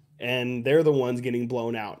they're the ones getting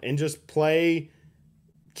blown out, and just play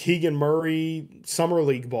Keegan Murray summer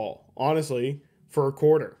league ball, honestly, for a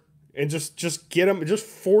quarter. And just get him, just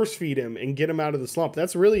force feed him and get him out of the slump.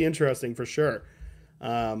 That's really interesting for sure.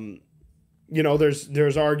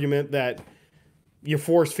 there's argument that you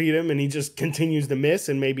force feed him and he just continues to miss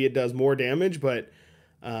and maybe it does more damage. But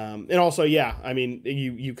and also, yeah, I mean,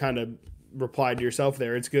 you kind of replied to yourself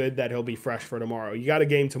there. It's good that he'll be fresh for tomorrow. You got a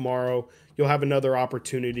game tomorrow. You'll have another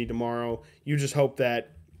opportunity tomorrow. You just hope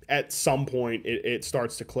that at some point it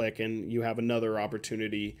starts to click and you have another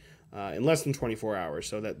opportunity in less than 24 hours.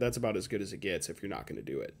 So that's about as good as it gets if you're not going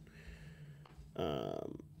to do it.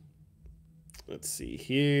 Let's see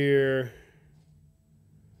here.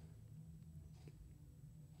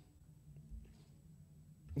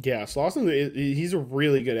 Yeah, Slauson, he's a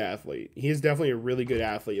really good athlete. He is definitely a really good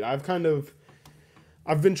athlete. I've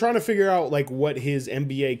been trying to figure out like what his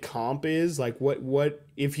NBA comp is, like what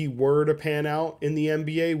if he were to pan out in the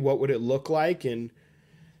NBA, what would it look like? And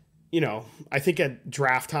I think at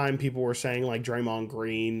draft time people were saying like Draymond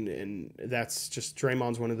Green, and that's just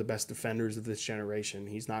Draymond's one of the best defenders of this generation.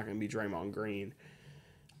 He's not going to be Draymond Green.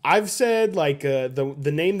 I've said like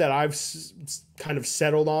the name that I've kind of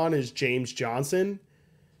settled on is James Johnson,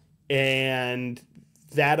 and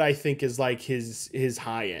that I think is like his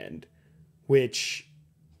high end, which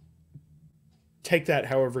take that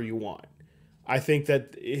however you want. I think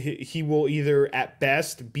that he will either at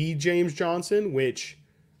best be James Johnson, which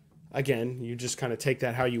again, you just kind of take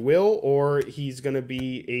that how you will, or he's going to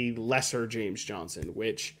be a lesser James Johnson,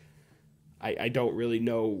 which I don't really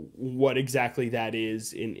know what exactly that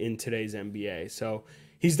is in today's NBA. So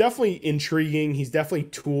he's definitely intriguing. He's definitely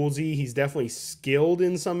toolsy. He's definitely skilled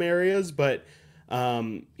in some areas, but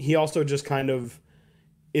he also just kind of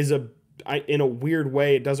is in a weird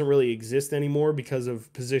way, it doesn't really exist anymore because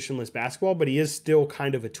of positionless basketball, but he is still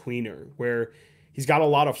kind of a tweener where he's got a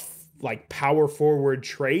lot of like power forward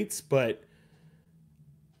traits, but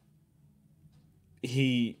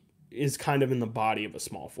he is kind of in the body of a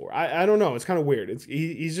small forward. I don't know. It's kind of weird.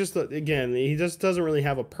 He's just, again, he just doesn't really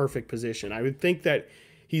have a perfect position. I would think that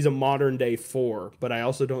he's a modern day 4, but I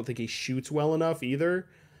also don't think he shoots well enough either.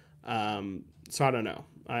 So I don't know.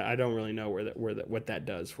 I don't really know what that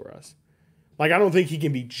does for us. Like, I don't think he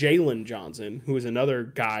can be Jalen Johnson, who is another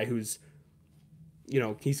guy who's,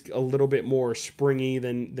 he's a little bit more springy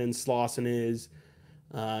than Slauson is.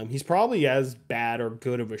 He's probably as bad or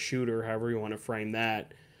good of a shooter, however you want to frame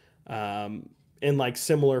that, and like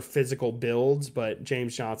similar physical builds. But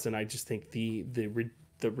James Johnson, I just think the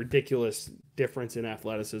ridiculous difference in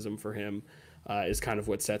athleticism for him is kind of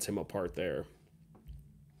what sets him apart there.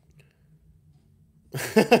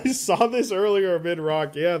 I saw this earlier,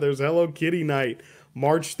 Mid-Rock. Yeah, there's Hello Kitty night,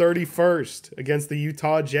 March 31st against the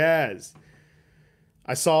Utah Jazz.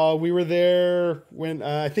 We were there when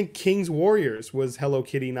I think Kings Warriors was Hello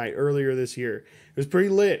Kitty night earlier this year. It was pretty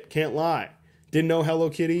lit, can't lie. Didn't know Hello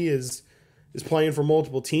Kitty is playing for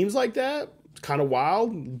multiple teams like that. It's kind of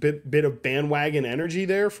wild. Bit of bandwagon energy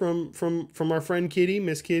there from our friend Kitty,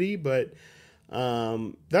 Miss Kitty, but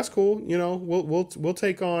that's cool. We'll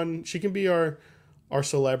take on. She can be our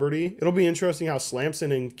celebrity. It'll be interesting how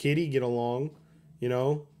Slamson and Kitty get along.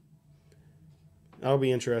 That'll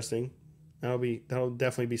be interesting. That'll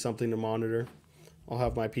definitely be something to monitor. I'll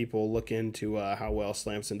have my people look into how well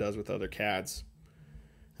Slamson does with other cats.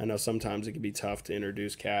 I know sometimes it can be tough to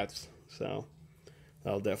introduce cats, so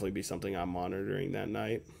that'll definitely be something I'm monitoring that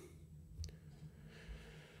night.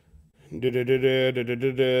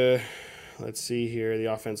 Let's see here. The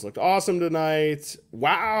offense looked awesome tonight.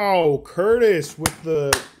 Wow, Curtis with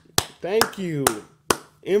the thank you.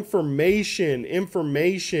 Information.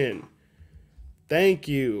 Thank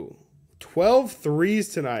you. 12 threes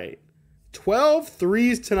tonight. 12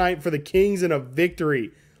 threes tonight for the Kings in a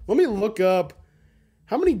victory. Let me look up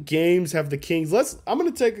how many games have the Kings. I'm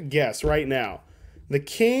going to take a guess right now. The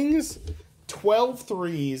Kings 12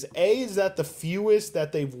 threes. Is that the fewest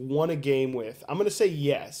that they've won a game with? I'm going to say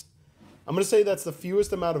yes. I'm going to say that's the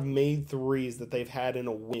fewest amount of made threes that they've had in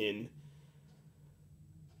a win.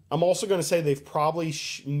 I'm also going to say they've probably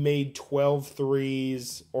made 12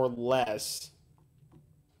 threes or less.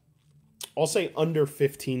 I'll say under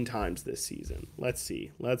 15 times this season. Let's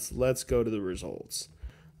see. Let's go to the results.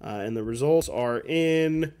 And the results are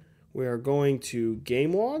in, we are going to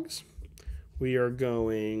game logs. We are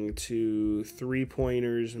going to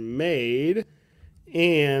three-pointers made.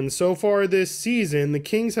 And so far this season, the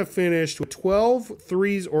Kings have finished with 12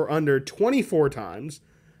 threes or under 24 times,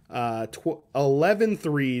 11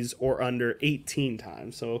 threes or under 18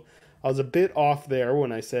 times. So I was a bit off there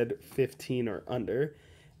when I said 15 or under.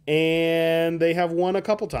 And they have won a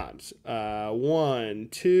couple times. 1,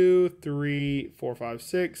 2, 3, 4, 5,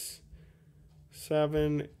 6,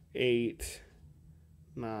 7, 8,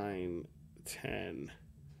 9, 10.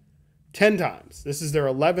 10 times. This is their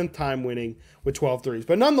 11th time winning with 12 threes.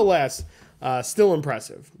 But nonetheless, Still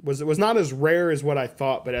impressive. Was not as rare as what I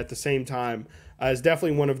thought, but at the same time, is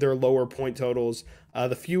definitely one of their lower point totals.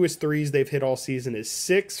 The fewest threes they've hit all season is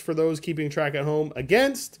 6 for those keeping track at home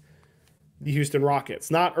against the Houston Rockets.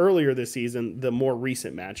 Not earlier this season, the more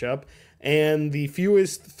recent matchup. And the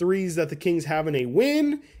fewest threes that the Kings have in a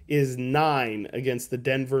win is 9 against the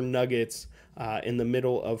Denver Nuggets in the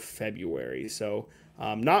middle of February. So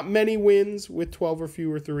not many wins with 12 or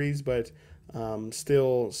fewer threes, but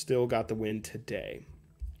still got the win today.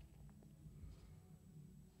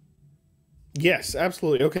 Yes,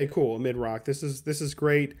 absolutely. Okay, cool. Mid-rock. This is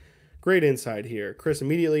great. Great insight here. Chris,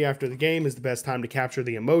 immediately after the game is the best time to capture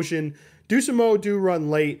the emotion. Do some mo, do run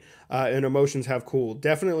late, and emotions have cooled.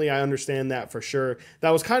 Definitely, I understand that for sure. That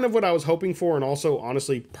was kind of what I was hoping for, and also,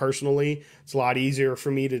 honestly, personally, it's a lot easier for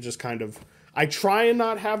me to just kind of... I try and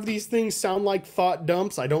not have these things sound like thought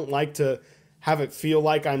dumps. I don't like to have it feel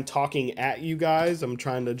like I'm talking at you guys. I'm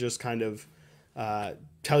trying to just kind of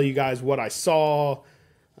tell you guys what I saw,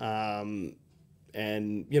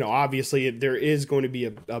 and, you know, obviously there is going to be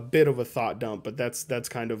a bit of a thought dump, but that's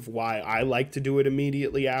kind of why I like to do it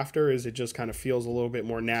immediately after, is it just kind of feels a little bit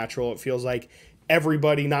more natural. It feels like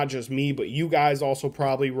everybody, not just me, but you guys also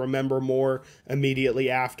probably remember more immediately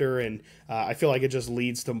after, and I feel like it just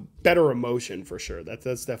leads to better emotion for sure.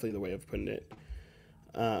 That's definitely the way of putting it.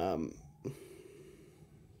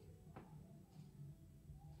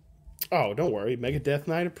 Oh, don't worry. Mega Death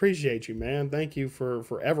Knight, appreciate you, man. Thank you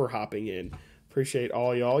for ever hopping in. Appreciate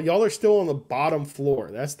all y'all. Y'all are still on the bottom floor.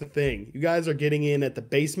 That's the thing. You guys are getting in at the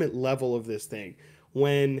basement level of this thing.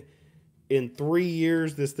 When in 3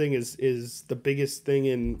 years, this thing is the biggest thing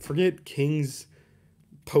in, forget Kings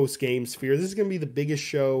post-game sphere. This is going to be the biggest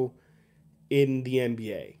show in the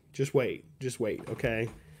NBA. Just wait, okay?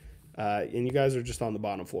 And you guys are just on the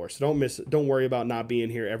bottom floor. So don't miss it. Don't worry about not being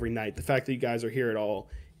here every night. The fact that you guys are here at all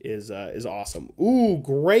is awesome. Ooh,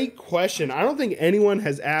 great question. I don't think anyone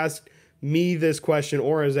has asked me this question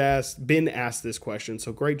or has been asked this question.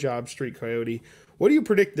 So great job, Street Coyote. What do you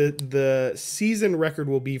predict the season record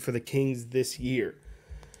will be for the Kings this year?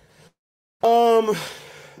 I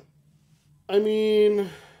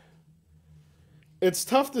mean, it's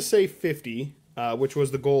tough to say 50, which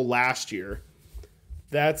was the goal last year.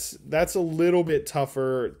 That's a little bit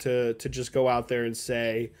tougher to just go out there and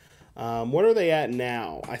say. What are they at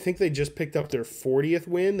now? I think they just picked up their 40th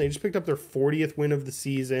win. They just picked up their 40th win of the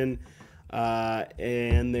season.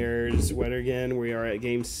 And there's, what again? We are at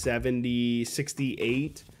game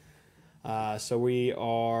 68. So we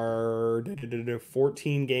are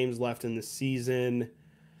 14 games left in the season.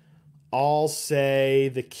 I'll say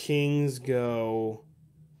the Kings go...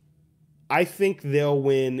 I think they'll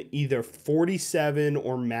win either 47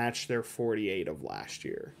 or match their 48 of last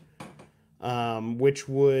year. Which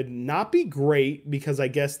would not be great because I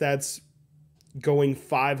guess that's going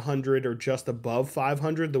 500 or just above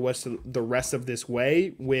 500 the rest of this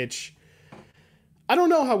way, which I don't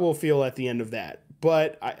know how we'll feel at the end of that,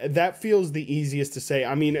 but that feels the easiest to say.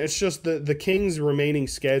 I mean, it's just the Kings' remaining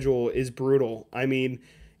schedule is brutal. I mean,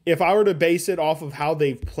 if I were to base it off of how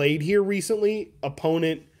they've played here recently,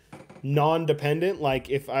 opponent non-dependent, like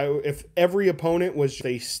if every opponent was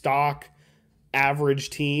a stock average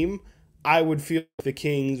team, I would feel like the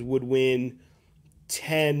Kings would win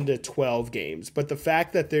 10 to 12 games. But the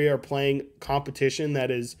fact that they are playing competition that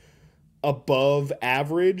is above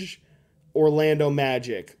average, Orlando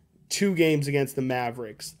Magic, 2 games against the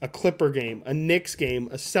Mavericks, a Clipper game, a Knicks game,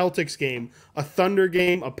 a Celtics game, a Thunder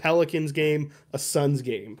game, a Pelicans game, a Suns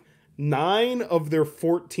game. 9 of their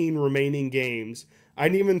 14 remaining games. I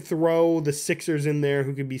didn't even throw the Sixers in there,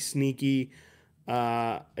 who could be sneaky.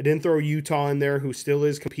 I didn't throw Utah in there, who still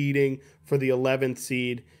is competing for the 11th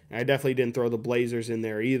seed. And I definitely didn't throw the Blazers in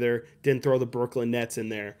there either. Didn't throw the Brooklyn Nets in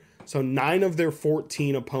there. So 9 of their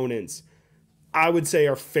 14 opponents, I would say,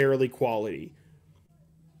 are fairly quality.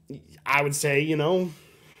 I would say, you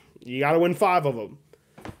got to win 5 of them.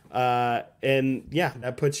 And yeah,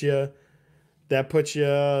 that puts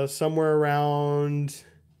you somewhere around,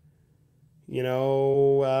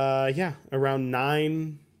 around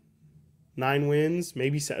 9 wins,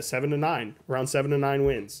 maybe 7 to 9. Around 7 to 9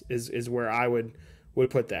 wins is where I would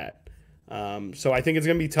put that. So I think it's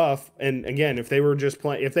going to be tough. And again, if they were just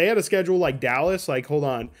playing, if they had a schedule like Dallas, like, hold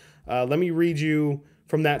on, let me read you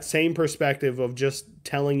from that same perspective of just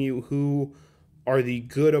telling you who are the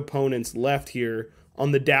good opponents left here.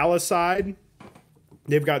 On the Dallas side,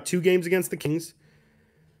 they've got 2 games against the Kings.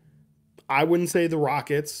 I wouldn't say the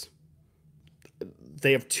Rockets.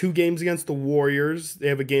 They have 2 games against the Warriors. They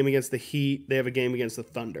have a game against the Heat. They have a game against the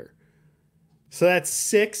Thunder. So that's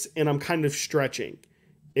 6, and I'm kind of stretching.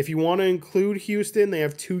 If you want to include Houston, they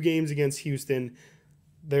have 2 games against Houston.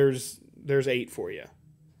 There's 8 for you.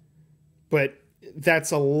 But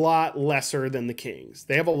that's a lot lesser than the Kings.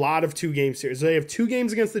 They have a lot of 2-game series. They have 2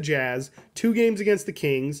 games against the Jazz, 2 games against the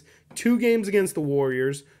Kings, 2 games against the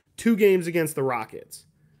Warriors, 2 games against the Rockets.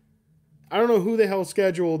 I don't know who the hell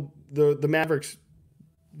scheduled the Mavericks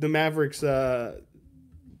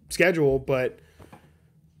schedule, but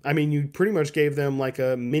I mean, you pretty much gave them like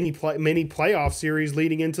a mini playoff series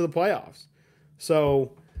leading into the playoffs.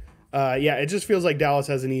 So, yeah, it just feels like Dallas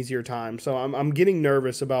has an easier time. So I'm getting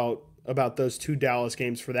nervous about those 2 Dallas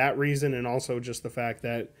games for that reason, and also just the fact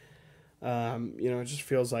that it just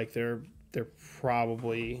feels like they're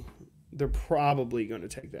probably going to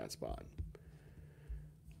take that spot.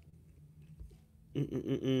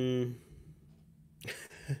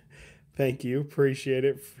 Thank you. Appreciate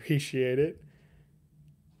it.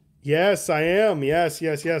 Yes, I am. Yes.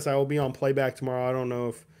 I will be on playback tomorrow. I don't know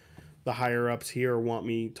if the higher ups here want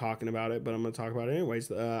me talking about it, but I'm going to talk about it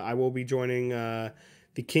anyways. I will be joining the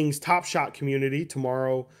Kings Top Shot community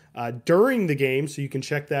tomorrow during the game, so you can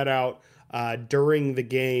check that out during the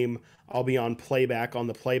game. I'll be on playback on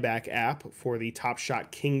the Playback app for the Top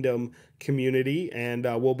Shot Kingdom community, and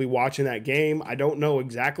we'll be watching that game. I don't know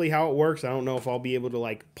exactly how it works. I don't know if I'll be able to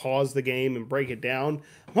like pause the game and break it down.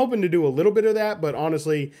 I'm hoping to do a little bit of that, but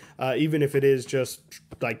honestly, even if it is just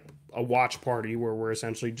like a watch party where we're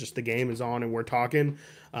essentially just the game is on and we're talking,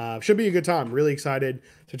 should be a good time. Really excited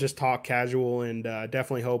to just talk casual, and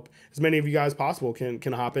definitely hope as many of you guys possible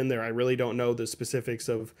can hop in there. I really don't know the specifics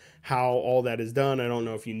of how all that is done. I don't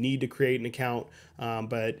know if you need to create an account,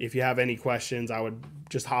 but if you have any questions, I would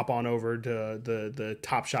just hop on over to the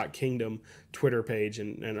Top Shot Kingdom Twitter page,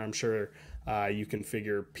 and I'm sure you can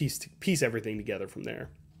piece everything together from there.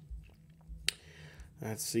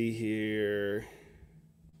 Let's see here.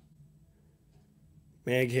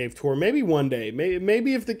 Man Cave tour, maybe one day.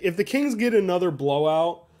 Maybe if the Kings get another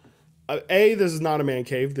blowout, this is not a man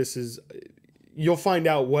cave. This is, you'll find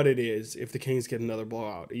out what it is if the Kings get another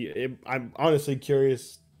blowout. I'm honestly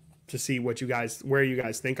curious to see where you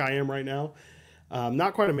guys think I am right now.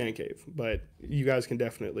 Not quite a man cave, but you guys can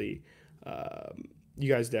definitely,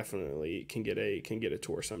 can get a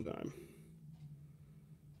tour sometime.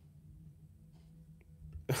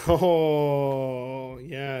 Oh,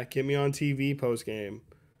 yeah, get me on TV post game.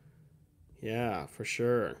 Yeah, for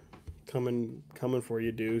sure. Coming for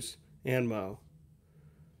you, Deuce and Mo.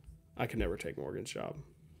 I could never take Morgan's job.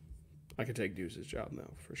 I could take Deuce's job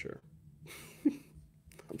though, for sure.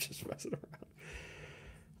 I'm just messing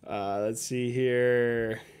around. Let's see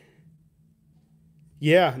here.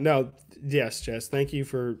 Yeah, no, yes, Jess. Thank you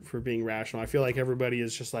for being rational. I feel like everybody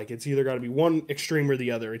is just like, it's either got to be one extreme or the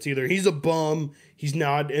other. It's either he's a bum, he's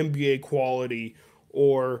not NBA quality,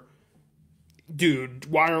 or dude,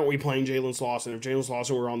 why aren't we playing Jalen Slauson? If Jalen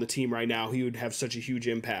Slauson were on the team right now, he would have such a huge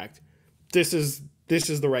impact. This is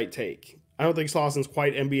the right take. I don't think Slauson's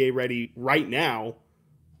quite NBA ready right now,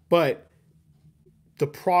 but the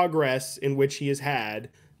progress in which he has had,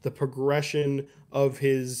 the progression of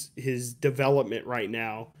his development right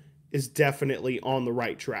now is definitely on the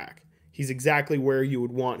right track. He's exactly where you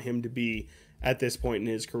would want him to be at this point in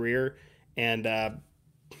his career, and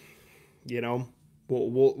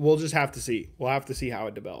we'll just have to see. We'll have to see how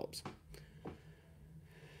it develops.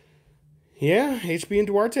 Yeah, HB and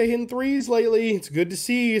Duarte hitting threes lately. It's good to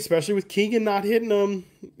see, especially with Keegan not hitting them.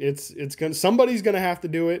 Somebody's gonna have to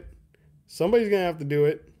do it. Somebody's gonna have to do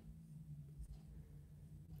it.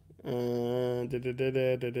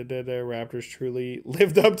 Raptors truly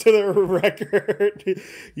lived up to their record.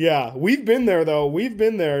 Yeah, we've been there though. We've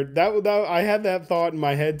been there. That I had that thought in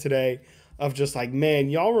my head today of just like, man,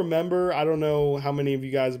 y'all remember, I don't know how many of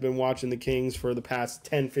you guys have been watching the Kings for the past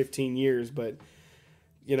 10, 15 years, but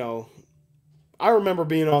I remember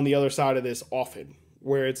being on the other side of this often,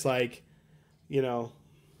 where it's like, you're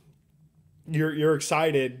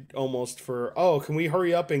excited almost for, oh, can we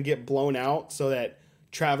hurry up and get blown out so that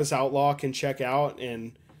Travis Outlaw can check out,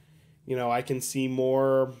 and I can see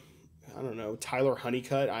more, I don't know, Tyler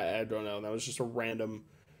Honeycutt. I don't know. That was just a random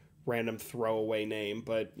throwaway name,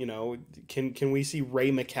 but can we see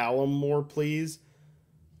Ray McCallum more, please?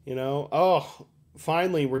 Oh,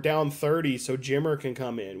 finally we're down 30, so Jimmer can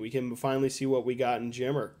come in. We can finally see what we got in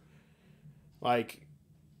Jimmer. Like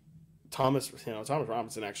Thomas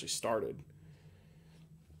Robinson actually started.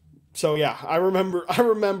 So yeah, I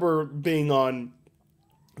remember being on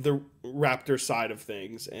the Raptors side of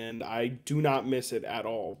things, and I do not miss it at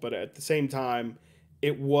all. But at the same time,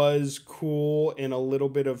 it was cool and a little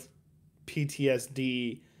bit of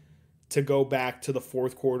PTSD to go back to the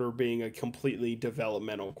fourth quarter being a completely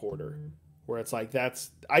developmental quarter, where it's like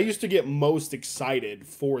I used to get most excited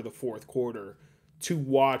for the fourth quarter to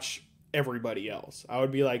watch everybody else. I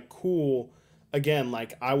would be like, cool. Again,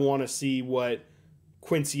 like I want to see what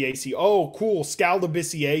Quincy AC. Oh, cool,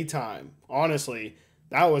 Scalabissier time. Honestly,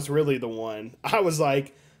 that was really the one. I was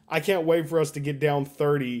like, I can't wait for us to get down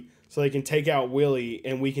 30 so they can take out Willie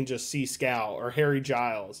and we can just see Scal or Harry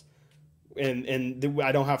Giles, and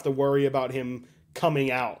I don't have to worry about him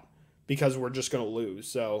coming out because we're just gonna lose.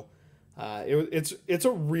 So it's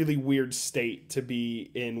a really weird state to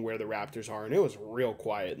be in where the Raptors are, and it was real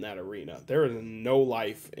quiet in that arena. There is no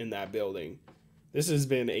life in that building. This has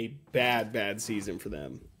been a bad season for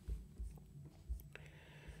them.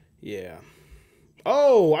 Yeah.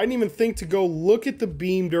 Oh, I didn't even think to go look at the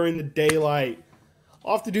beam during the daylight.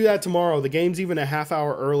 I'll have to do that tomorrow. The game's even a half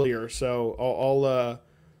hour earlier, so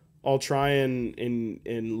I'll try and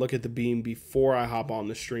look at the beam before I hop on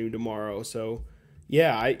the stream tomorrow. So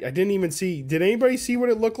yeah, I didn't even see. Did anybody see what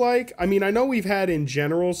it looked like? I mean, I know we've had in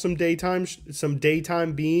general some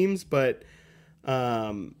daytime beams, but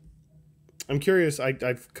I'm curious.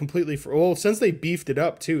 I've completely since they beefed it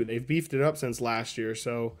up too. They've beefed it up since last year,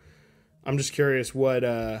 so I'm just curious what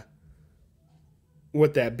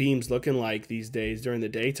that beam's looking like these days during the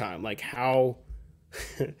daytime. Like how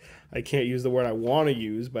I can't use the word I want to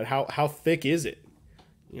use, but how thick is it?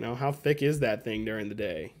 You know, how thick is that thing during the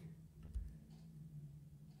day?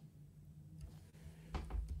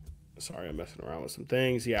 Sorry, I'm messing around with some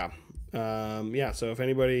things. Yeah. Yeah, so if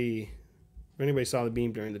anybody saw the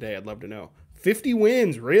beam during the day, I'd love to know. 50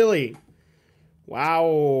 wins, really?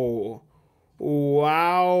 Wow.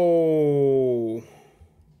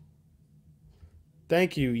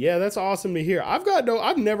 Thank you. Yeah, that's awesome to hear.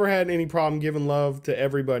 I've never had any problem giving love to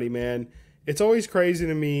everybody, man. It's always crazy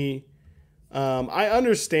to me. I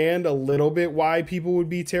understand a little bit why people would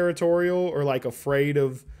be territorial or like afraid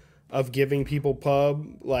of giving people pub,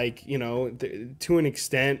 like, you know, to an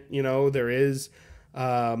extent, you know, there is,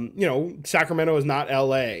 you know, Sacramento is not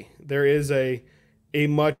LA. There is a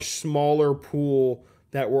much smaller pool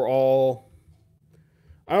that we're all,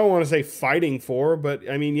 I don't want to say fighting for, but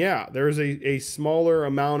I mean, yeah, there's a smaller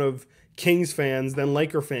amount of Kings fans than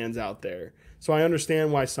Laker fans out there. So I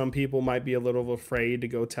understand why some people might be a little afraid to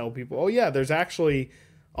go tell people, oh yeah, there's actually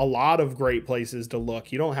a lot of great places to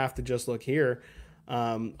look. You don't have to just look here.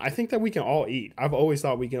 I think that we can all eat. I've always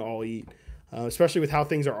thought we can all eat, especially with how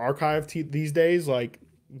things are archived these days. Like,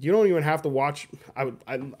 you don't even have to watch.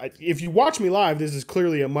 If you watch me live, this is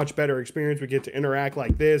clearly a much better experience. We get to interact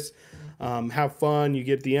like this, have fun. You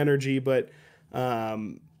get the energy, but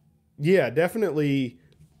yeah, definitely.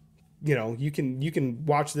 You know, you can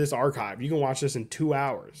watch this archive. You can watch this in 2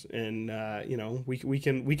 hours, and you know, we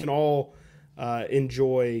can all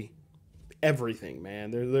enjoy everything, man.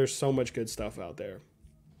 There's so much good stuff out there.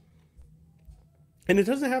 And it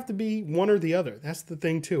doesn't have to be one or the other. That's the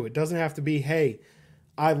thing too. It doesn't have to be, hey,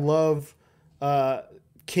 I love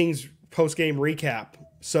Kings post-game recap,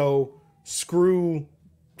 so screw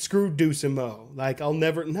Deuce and Mo. Like, I'll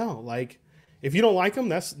never, no, like, if you don't like them,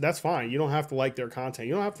 that's fine. You don't have to like their content.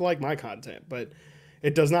 You don't have to like my content, but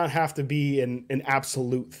it does not have to be an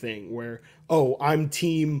absolute thing where, oh, I'm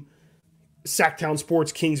team Sactown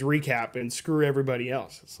Sports Kings recap and screw everybody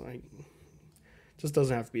else. It's like, it just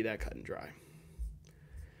doesn't have to be that cut and dry.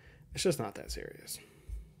 It's just not that serious.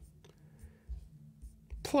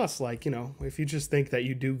 Plus, like, you know, if you just think that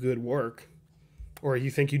you do good work or you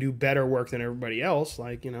think you do better work than everybody else,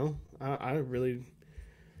 like, you know, I really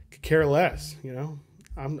could care less, you know.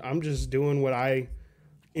 I'm just doing what I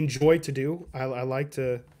enjoy to do. I like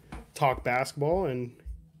to talk basketball, and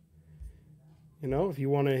you know, if you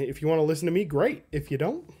want to listen to me, great. If you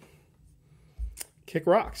don't, kick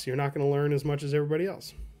rocks. You're not going to learn as much as everybody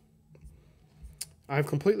else. I've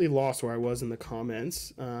completely lost where I was in the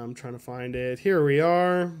comments. I'm trying to find it. Here we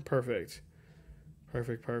are. Perfect.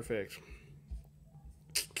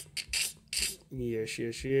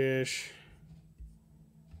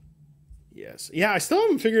 Yes. Yeah, I still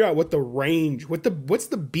haven't figured out what the range, what's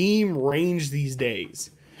the beam range these days.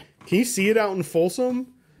 Can you see it out in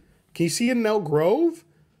Folsom? Can you see it in Elk Grove?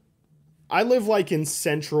 I live like in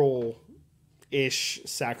central-ish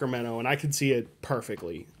Sacramento, and I can see it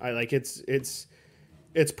perfectly.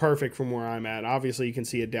 It's perfect from where I'm at. Obviously, you can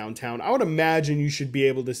see it downtown. I would imagine you should be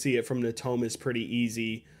able to see it from Natomas pretty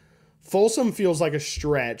easy. Folsom feels like a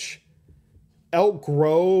stretch. Elk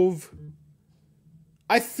Grove,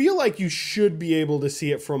 I feel like you should be able to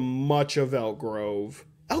see it from much of Elk Grove.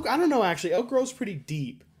 I don't know, actually. Elk Grove's pretty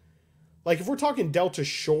deep. Like, if we're talking Delta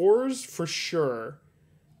Shores, for sure.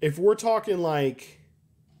 If we're talking, like,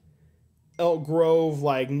 Elk Grove,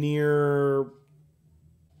 like, near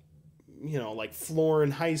like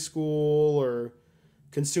Florin High School or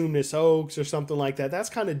Consumnes Oaks or something like that. That's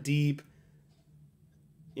kind of deep.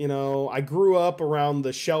 I grew up around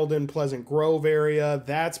the Sheldon Pleasant Grove area.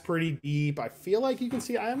 That's pretty deep. I feel like you can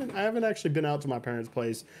see. I haven't actually been out to my parents'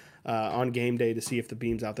 place on game day to see if the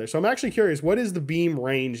beam's out there. So I'm actually curious. What is the beam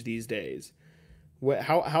range these days?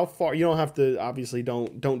 How far? You don't have to, obviously.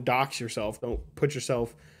 Don't dox yourself. Don't put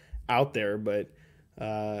yourself out there. But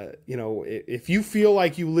if you feel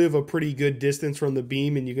like you live a pretty good distance from the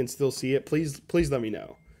beam and you can still see it, please let me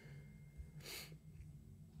know.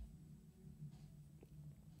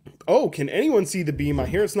 Oh, can anyone see the beam? I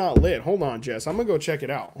hear it's not lit. Hold on, Jess. I'm going to go check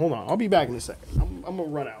it out. Hold on. I'll be back in a second. I'm going to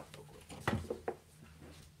run out.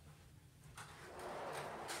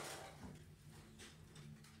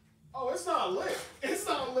 Oh, it's not lit. It's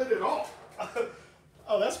not lit at all.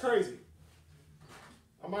 Oh, that's crazy.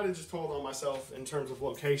 I might have just told on myself in terms of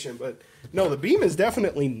location, but no, the beam is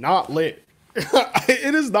definitely not lit.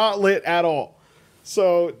 It is not lit at all.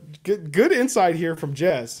 So good insight here from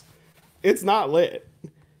Jess. It's not lit.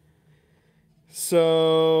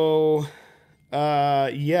 So,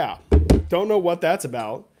 yeah, don't know what that's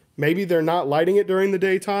about. Maybe they're not lighting it during the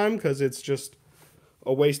daytime because it's just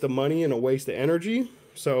a waste of money and a waste of energy.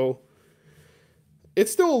 So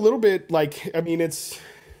it's still a little bit like, I mean, it's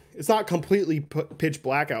not completely pitch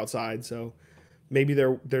black outside. So maybe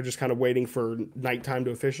they're just kind of waiting for nighttime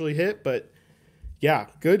to officially hit. But yeah,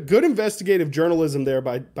 good investigative journalism there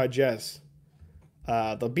by Jess.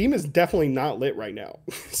 The beam is definitely not lit right now.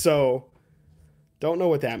 So don't know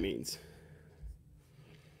what that means.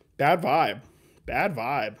 Bad vibe. Bad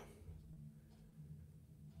vibe.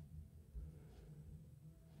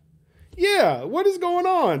 Yeah, what is going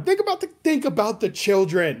on? Think about the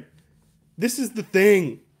children. This is the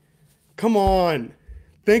thing. Come on.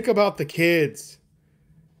 Think about the kids.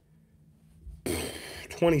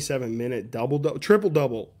 27-minute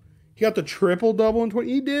triple-double. He got the triple-double in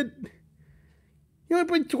 20. He did. He only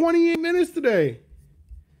played 28 minutes today.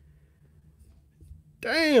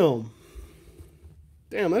 Damn,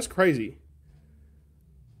 that's crazy.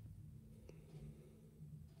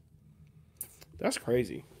 That's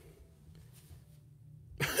crazy.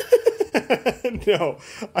 No,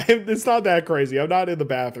 it's not that crazy. I'm not in the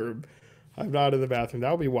bathroom.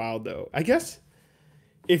 That would be wild, though. I guess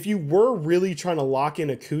if you were really trying to lock in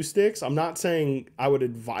acoustics, I'm not saying I would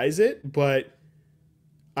advise it, but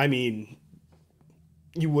I mean,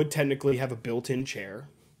 you would technically have a built-in chair.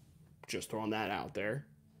 Just throwing that out there.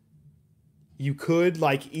 You could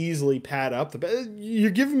easily pad up the bed.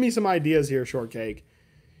 You're giving me some ideas here, Shortcake.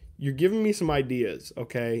 You're giving me some ideas,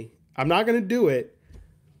 okay? I'm not going to do it,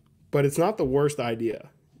 but it's not the worst idea.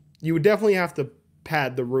 You would definitely have to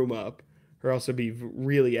pad the room up or else it'd be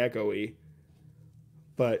really echoey.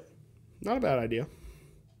 But not a bad idea.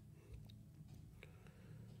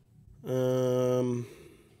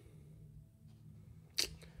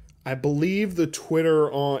 I believe the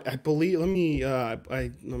Twitter on. Let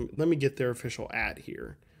me get their official @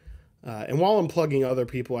 here. And while I'm plugging other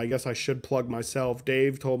people, I guess I should plug myself.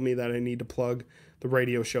 Dave told me that I need to plug the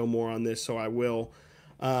radio show more on this, so I will.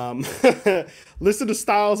 Listen to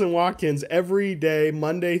Styles and Watkins every day,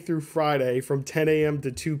 Monday through Friday, from 10 a.m.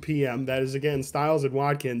 to 2 p.m. That is, again, Styles and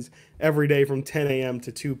Watkins every day from 10 a.m.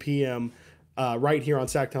 to 2 p.m. Right here on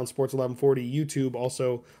Sactown Sports 1140 YouTube.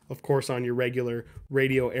 Also, of course, on your regular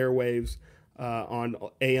radio airwaves on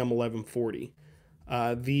AM 1140.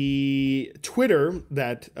 The Twitter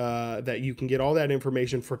that you can get all that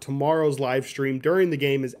information for tomorrow's live stream during the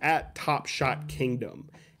game is at Top Shot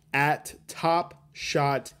Kingdom. At Top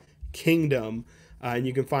Shot Kingdom. And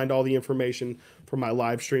you can find all the information for my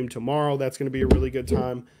live stream tomorrow. That's going to be a really good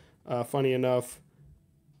time. Funny enough,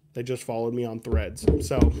 they just followed me on Threads.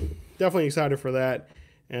 So definitely excited for that.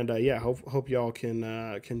 And yeah, hope y'all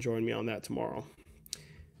can join me on that tomorrow.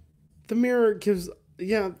 The mirror gives,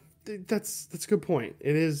 yeah, that's a good point.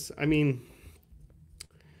 It is, I mean,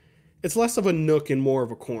 it's less of a nook and more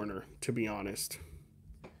of a corner, to be honest.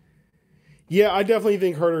 Yeah, I definitely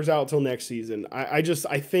think Herter's out till next season. I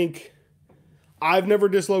think I've never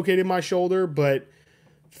dislocated my shoulder, but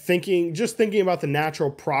thinking about the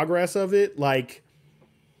natural progress of it, like,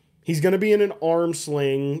 he's going to be in an arm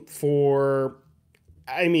sling for,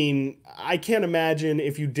 I mean, I can't imagine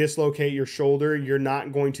if you dislocate your shoulder, you're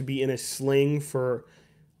not going to be in a sling for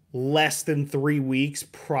less than 3 weeks,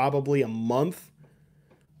 probably a month.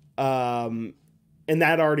 And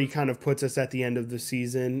that already kind of puts us at the end of the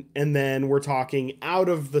season. And then we're talking out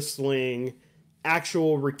of the sling,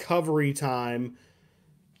 actual recovery time.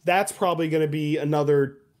 That's probably going to be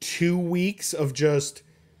another 2 weeks of just,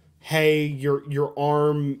 hey, your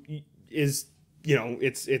arm is,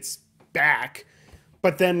 it's back.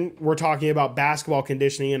 But then we're talking about basketball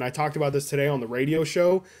conditioning, and I talked about this today on the radio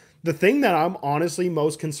show. The thing that I'm honestly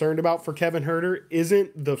most concerned about for Kevin Huerter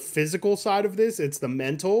isn't the physical side of this, it's the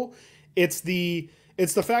mental. It's the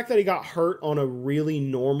fact that he got hurt on a really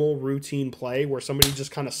normal routine play where somebody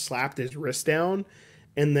just kind of slapped his wrist down,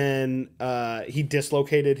 and then he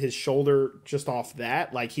dislocated his shoulder just off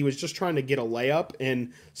that. Like, he was just trying to get a layup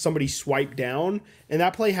and somebody swiped down, and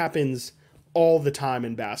that play happens all the time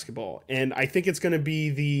in basketball. And I think it's going to be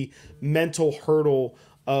the mental hurdle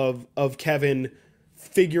of Kevin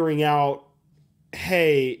figuring out,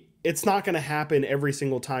 hey, it's not going to happen every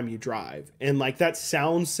single time you drive. And like, that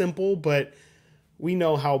sounds simple, but we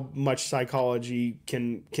know how much psychology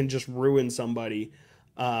can just ruin somebody.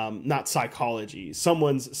 Not psychology,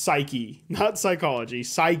 someone's psyche, not psychology.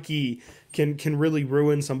 Psyche can really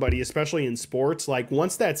ruin somebody, especially in sports. Like,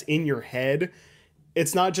 once that's in your head,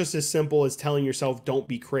 it's not just as simple as telling yourself, don't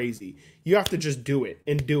be crazy. You have to just do it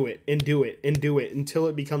and do it and do it and do it until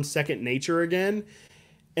it becomes second nature again.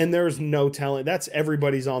 And there's no telling. That's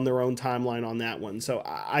everybody's on their own timeline on that one. So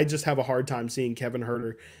I just have a hard time seeing Kevin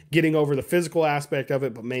Huerter getting over the physical aspect of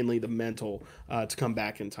it, but mainly the mental to come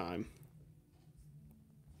back in time.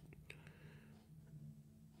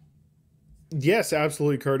 Yes,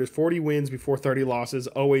 absolutely, Curtis. 40 wins before 30 losses.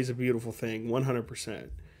 Always a beautiful thing. 100%.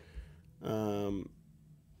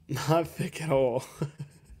 Not thick at all.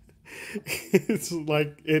 It's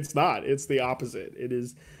like, it's not. It's the opposite. It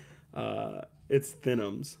is, it's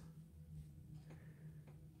thinums.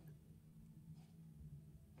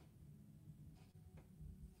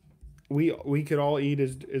 We could all eat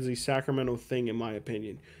is a Sacramento thing, in my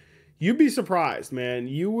opinion. You'd be surprised, man.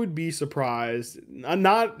 You would be surprised.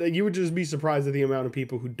 Not you would just be surprised at the amount of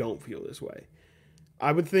people who don't feel this way.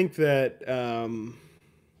 I would think that,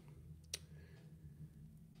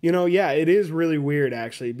 yeah, it is really weird,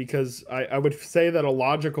 actually, because I would say that a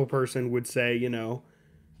logical person would say,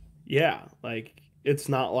 yeah, like, it's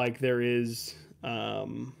not like there is, I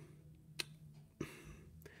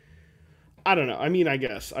don't know. I mean,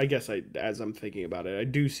 as I'm thinking about it, I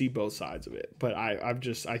do see both sides of it, but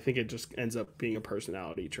I think it just ends up being a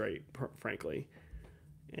personality trait, frankly.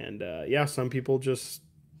 And, yeah, some people just,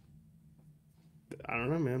 I don't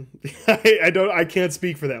know, man. I can't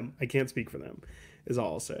speak for them. I can't speak for them, is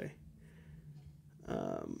all I'll say.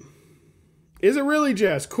 Is it really,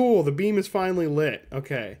 Jess? Cool. The beam is finally lit.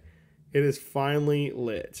 Okay. It is finally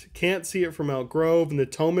lit. Can't see it from Elk Grove.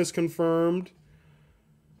 Natomas confirmed.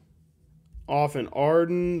 Off in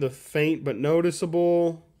Arden. The faint but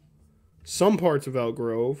noticeable. Some parts of Elk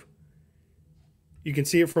Grove. You can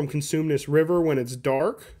see it from Consumnes River when it's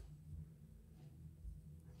dark.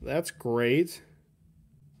 That's great.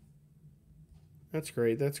 That's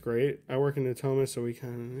great. That's great. I work in Natomas, so we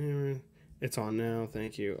kind of... It's on now.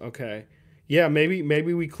 Thank you. Okay. Yeah, maybe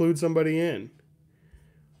we clued somebody in.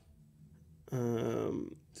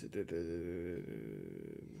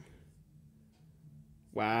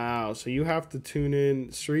 Wow. So you have to tune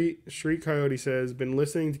in. Street Coyote says, been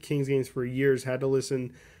listening to Kings games for years. Had to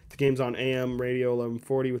listen to games on AM radio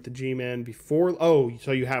 1140 with the G-Man before. Oh,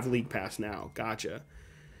 so you have League Pass now. Gotcha.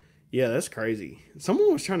 Yeah, that's crazy.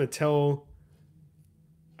 Someone was trying to tell...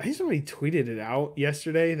 I think somebody tweeted it out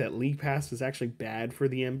yesterday that League Pass is actually bad for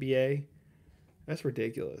the NBA. That's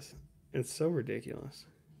ridiculous. It's so ridiculous.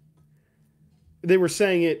 They were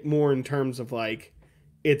saying it more in terms of like,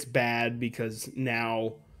 it's bad because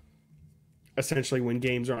now, essentially, when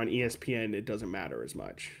games are on ESPN, it doesn't matter as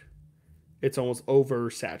much. It's almost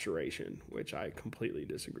oversaturation, which I completely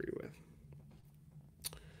disagree with.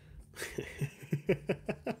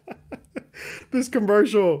 This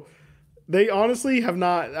commercial... They honestly have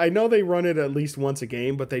not... I know they run it at least once a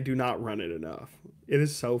game, but they do not run it enough. It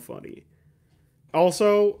is so funny.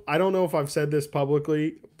 Also, I don't know if I've said this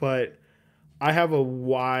publicly, but I have a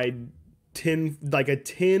wide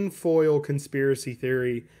tinfoil conspiracy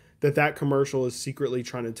theory that commercial is secretly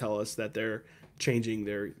trying to tell us that they're changing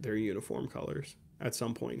their uniform colors at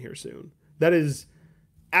some point here soon. That is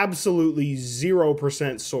absolutely 0%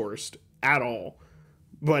 sourced at all.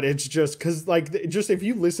 But it's just because, like, just if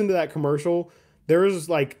you listen to that commercial, there's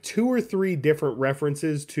like 2 or 3 different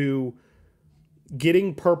references to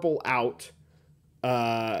getting purple out.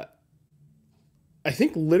 I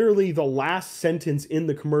think literally the last sentence in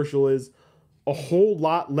the commercial is a whole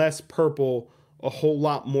lot less purple, a whole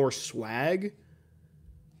lot more swag,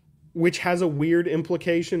 which has a weird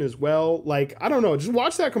implication as well. Like, I don't know. Just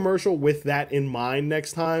watch that commercial with that in mind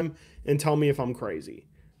next time and tell me if I'm crazy.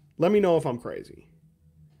 Let me know if I'm crazy.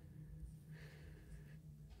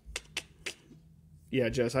 Yeah,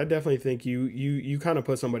 Jess, I definitely think you kind of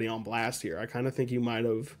put somebody on blast here. I kind of think you might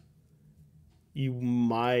have you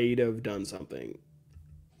might have done something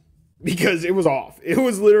because it was off. It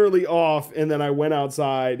was literally off. And then I went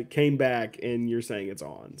outside, came back, and you're saying it's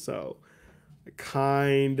on. So I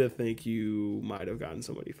kind of think you might have gotten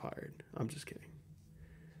somebody fired. I'm just kidding.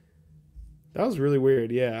 That was really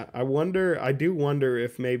weird. Yeah. I do wonder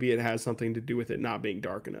if maybe it has something to do with it not being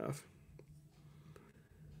dark enough.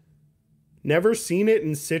 Never seen it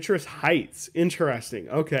in Citrus Heights. Interesting.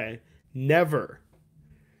 Okay. Never.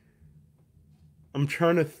 I'm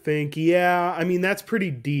trying to think. Yeah, I mean that's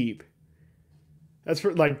pretty deep. That's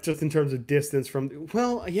for like just in terms of distance from.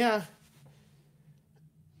 Well, yeah,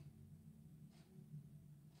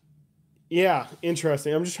 yeah,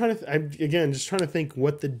 interesting. I'm just trying to. I'm again just trying to think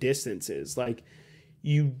what the distance is. Like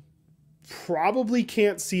you probably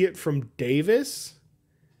can't see it from Davis.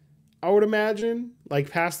 I would imagine, like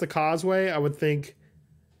past the causeway. I would think.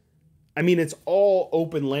 I mean, it's all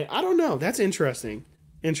open land. I don't know. That's interesting.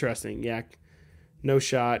 Interesting. Yeah, no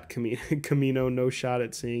shot. Camino, no shot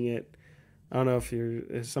at seeing it. I don't know if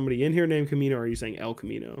is somebody in here named Camino, or are you saying El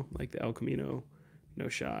Camino, like the El Camino, no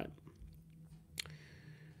shot.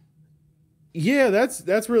 Yeah,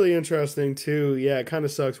 that's really interesting too. Yeah, it kind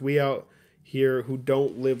of sucks. We out here who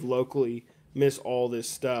don't live locally miss all this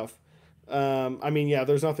stuff. I mean, yeah,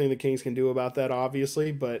 there's nothing the Kings can do about that,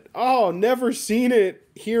 obviously. But oh, never seen it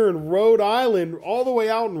here in Rhode Island, all the way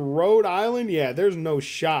out in Rhode Island. Yeah, there's no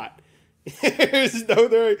shot. There's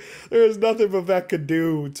nothing Vivek could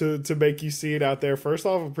do to make you see it out there. First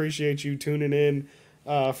off, appreciate you tuning in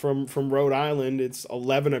from Rhode Island. It's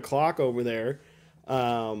 11 o'clock over there,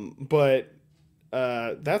 but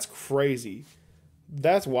that's crazy.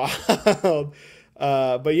 That's wild.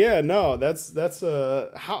 But yeah, no, that's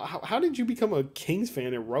how did you become a Kings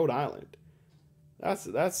fan in Rhode Island?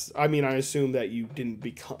 That's I mean I assume that you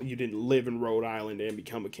didn't live in Rhode Island and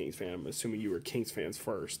become a Kings fan. I'm assuming you were Kings fans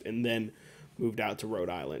first and then moved out to Rhode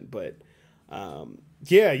Island. But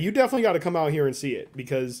yeah, you definitely got to come out here and see it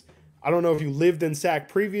because I don't know if you lived in Sac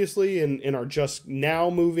previously and are just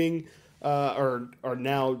now moving or are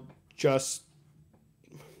now just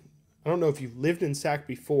I don't know if you lived in Sac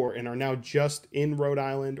before and are now just in Rhode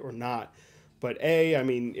Island or not. But I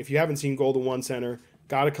mean, if you haven't seen Golden One Center,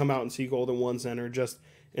 got to come out and see Golden One Center just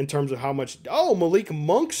in terms of how much. Oh, Malik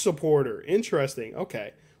Monk supporter. Interesting.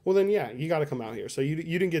 Okay. Well, then, yeah, you got to come out here. So you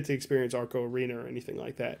didn't get to experience Arco Arena or anything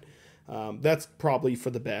like that. That's probably for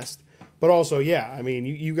the best. But also, yeah, I mean,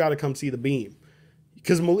 you got to come see the Beam.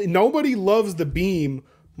 Because nobody loves the Beam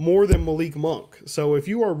more than Malik Monk. So if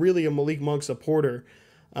you are really a Malik Monk supporter,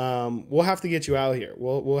 we'll have to get you out here.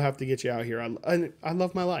 We'll have to get you out here. I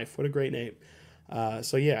love my life. What a great name.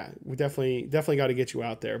 So yeah, we definitely got to get you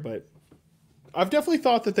out there. But I've definitely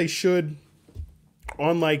thought that they should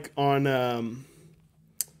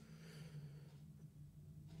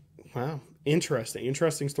wow,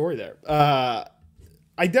 interesting story there.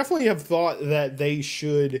 I definitely have thought that they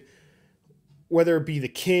should, whether it be the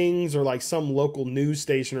Kings or like some local news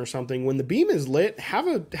station or something, when the Beam is lit, have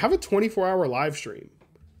a 24-hour live stream.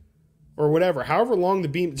 Or whatever, however long the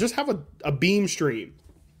Beam, just have a Beam stream.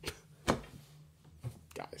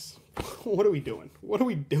 Guys, what are we doing? What are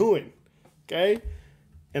we doing? Okay?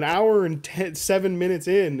 An hour and 7 minutes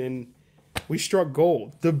in, and we struck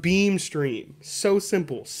gold. The Beam stream. So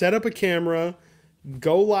simple. Set up a camera,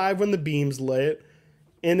 go live when the Beam's lit,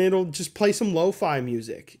 and it'll just play some lo-fi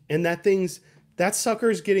music. And that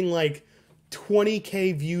sucker's getting like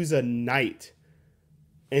 20K views a night.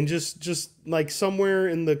 And just like somewhere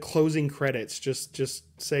in the closing credits,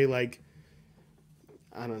 just say like,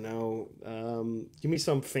 I don't know, give me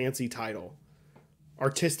some fancy title,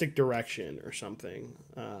 artistic direction or something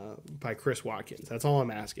by Chris Watkins. That's all I'm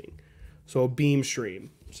asking. So a Beam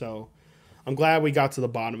stream. So I'm glad we got to the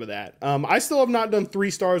bottom of that. I still have not done 3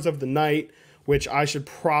 stars of the night, which I should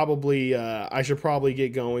probably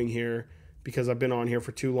get going here. Because I've been on here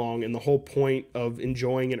for too long, and the whole point of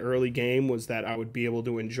enjoying an early game was that I would be able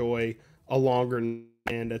to enjoy a longer,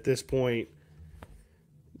 and at this point,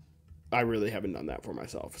 I really haven't done that for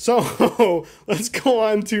myself. So let's go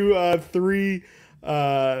on to 3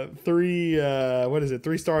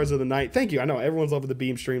 stars of the night. Thank you. I know everyone's loving the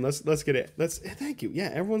Beam stream. Let's get it. Thank you. Yeah,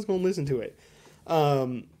 everyone's gonna listen to it.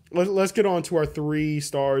 Let's get on to our 3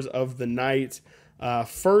 stars of the night.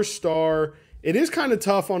 First star. It is kind of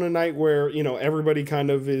tough on a night where, everybody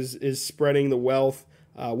kind of is spreading the wealth.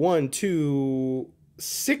 1, 2,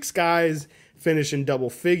 6 guys finish in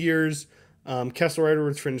double figures. Kessler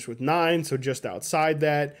Edwards finished with 9, so just outside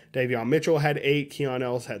that. Davion Mitchell had 8. Keon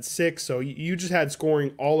Ellis had 6. So you just had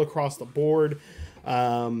scoring all across the board.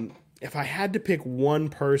 If I had to pick one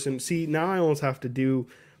person, see, now I almost have to do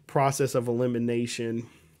process of elimination.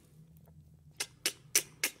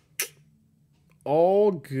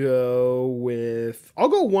 I'll go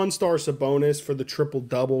 1-star Sabonis for the triple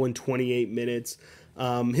double in 28 minutes.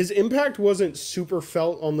 His impact wasn't super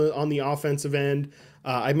felt on the offensive end.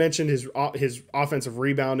 I mentioned his offensive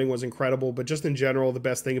rebounding was incredible, but just in general, the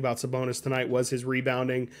best thing about Sabonis tonight was his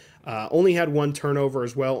rebounding. Only had 1 turnover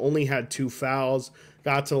as well. Only had 2 fouls.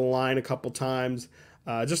 Got to the line a couple times.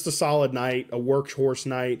 Just a solid night, a workhorse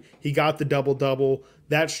night. He got the double-double.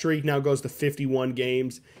 That streak now goes to 51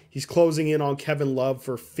 games. He's closing in on Kevin Love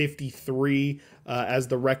for 53 as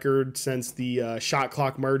the record since the shot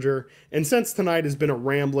clock merger. And since tonight has been a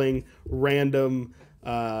rambling, random,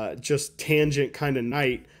 just tangent kind of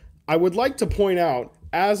night, I would like to point out,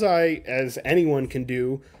 as anyone can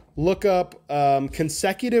do, look up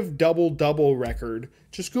consecutive double-double record.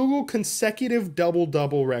 Just Google consecutive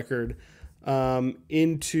double-double record.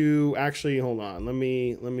 Actually, hold on, let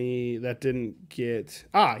me that didn't get,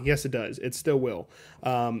 yes it does, it still will.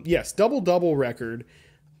 Yes, double record,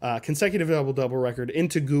 consecutive double record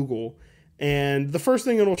into Google, and the first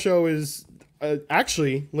thing it'll show is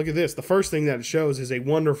actually, look at this, the first thing that it shows is a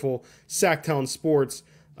wonderful Sactown Sports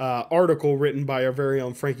article written by our very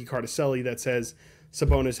own Frankie Cardicelli that says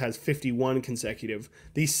Sabonis has 51 consecutive.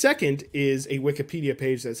 The second is a Wikipedia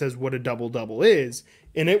page that says what a double-double is,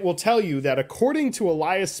 and it will tell you that according to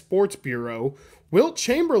Elias Sports Bureau, Wilt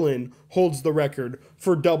Chamberlain holds the record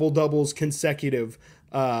for double-doubles consecutive.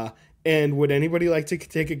 And would anybody like to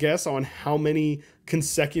take a guess on how many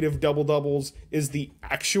consecutive double-doubles is the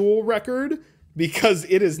actual record? Because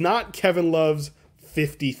it is not Kevin Love's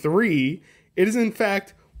 53. It is, in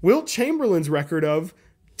fact, Wilt Chamberlain's record of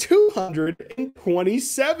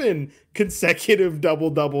 227 consecutive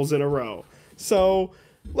double-doubles in a row. So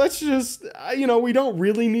let's just, we don't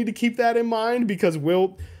really need to keep that in mind because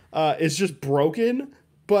Wilt is just broken.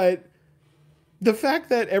 But the fact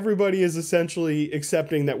that everybody is essentially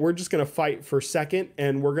accepting that we're just going to fight for second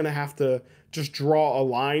and we're going to have to just draw a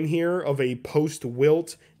line here of a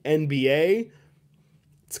post-Wilt NBA,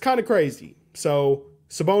 it's kind of crazy. So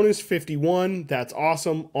Sabonis 51, that's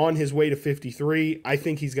awesome. On his way to 53. I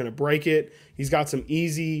think he's going to break it. He's got some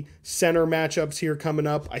easy center matchups here coming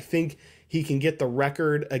up. I think he can get the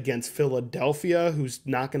record against Philadelphia, who's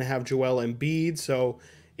not going to have Joel Embiid. So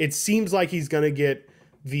it seems like he's going to get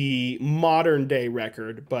the modern day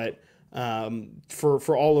record. But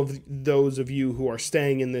for all of those of you who are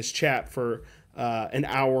staying in this chat for an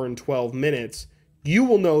hour and 12 minutes, you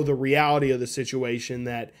will know the reality of the situation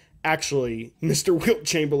that actually, Mr. Wilt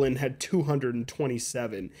Chamberlain had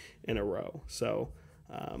 227 in a row. So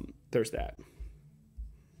there's that.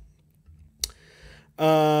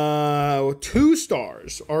 2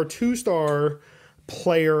 stars. Our 2-star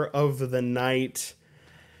player of the night.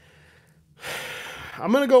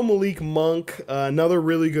 I'm going to go Malik Monk. Another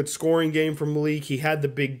really good scoring game from Malik. He had the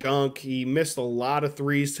big dunk. He missed a lot of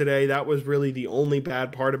threes today. That was really the only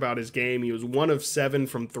bad part about his game. He was 1 of 7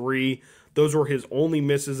 from 3. Those were his only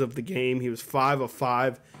misses of the game. He was 5 of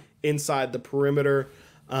 5 inside the perimeter.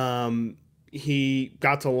 He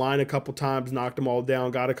got to line a couple times, knocked them all down,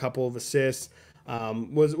 got a couple of assists.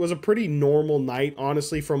 Was a pretty normal night,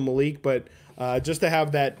 honestly, from Malik. But just to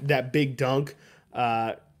have that big dunk,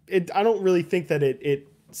 I don't really think that it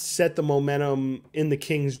set the momentum in the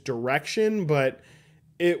Kings' direction, but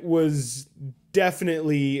it was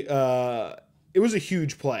definitely it was a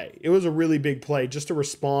huge play. It was a really big play just to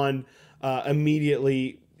respond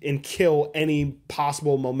immediately and kill any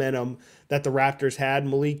possible momentum that the Raptors had.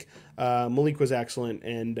 Malik was excellent,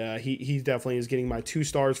 and he definitely is getting my 2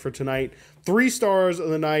 stars for tonight. 3 stars of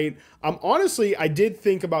the night. I did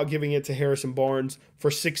think about giving it to Harrison Barnes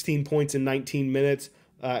for 16 points in 19 minutes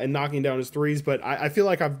and knocking down his threes, but I feel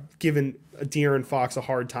like I've given De'Aaron Fox a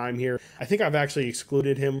hard time here. I think I've actually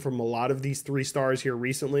excluded him from a lot of these 3 stars here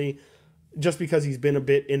recently just because he's been a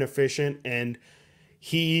bit inefficient, and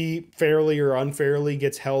he fairly or unfairly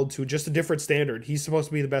gets held to just a different standard. He's supposed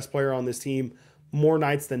to be the best player on this team more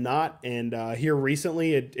nights than not, and here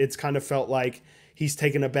recently it's kind of felt like he's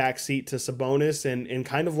taken a back seat to Sabonis and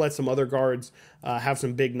kind of let some other guards have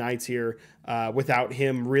some big nights here without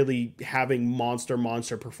him really having monster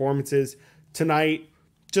performances. Tonight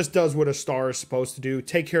just does what a star is supposed to do.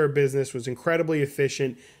 Take care of business, was incredibly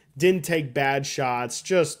efficient, didn't take bad shots,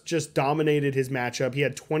 just dominated his matchup. He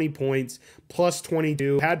had 20 points, plus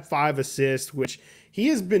 22, had 5 assists, which he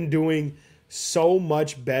has been doing so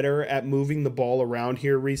much better at moving the ball around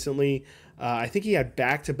here recently. I think he had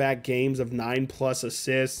back-to-back games of 9+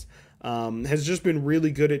 assists. Has just been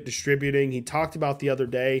really good at distributing. He talked about the other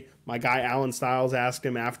day, my guy Alan Stiles asked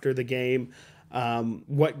him after the game,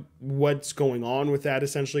 what's going on with that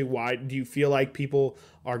essentially. Why do you feel like people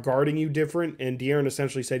are guarding you different? And De'Aaron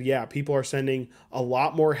essentially said, yeah, people are sending a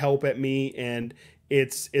lot more help at me, and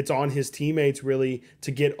it's on his teammates really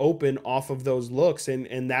to get open off of those looks,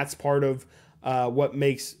 and that's part of what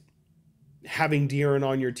makes having De'Aaron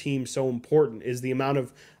on your team so important, is the amount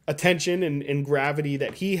of attention and gravity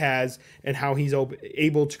that he has, and how he's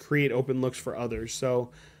able to create open looks for others.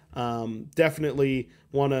 So definitely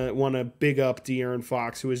want to big up De'Aaron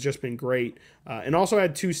Fox, who has just been great, and also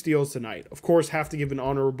had 2 steals tonight. Of course, have to give an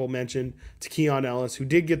honorable mention to Keon Ellis, who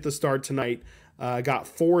did get the start tonight, got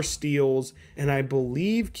 4 steals, and I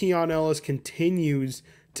believe Keon Ellis continues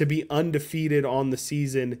to be undefeated on the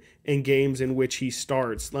season in games in which he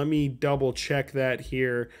starts. Let me double check that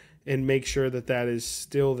here and make sure that that is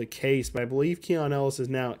still the case. But I believe Keon Ellis is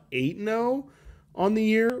now 8-0 on the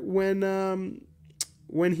year when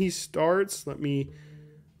he starts. Let me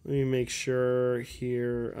make sure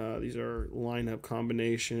here. These are lineup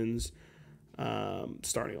combinations,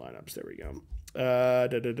 starting lineups. There we go.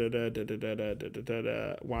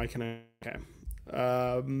 Why can I? Okay.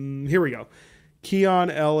 Here we go. Keon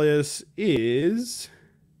Ellis is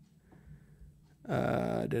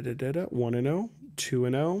 1-0,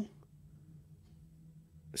 2-0,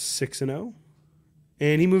 6-0,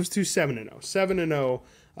 and he moves to 7-0.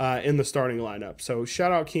 7-0 in the starting lineup. So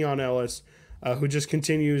shout out Keon Ellis, who just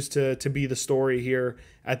continues to be the story here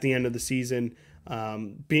at the end of the season.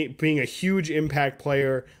 Being a huge impact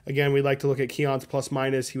player. Again, we like to look at Keon's plus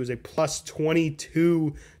minus. He was a plus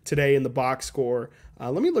 22 today in the box score.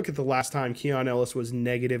 Let me look at the last time Keon Ellis was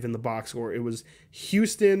negative in the box score. It was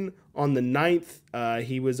Houston on the 9th.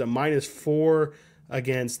 He was a -4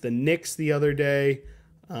 against the Knicks the other day.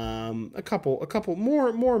 A couple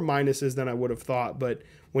more minuses than I would have thought, but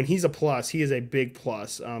when he's a plus, he is a big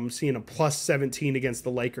plus. Seeing a plus 17 against the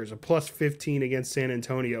Lakers, a plus 15 against San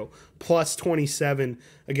Antonio, plus 27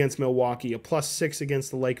 against Milwaukee, a plus 6 against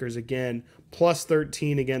the Lakers again, plus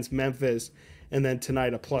 13 against Memphis, and then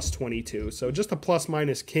tonight a plus 22. So just a plus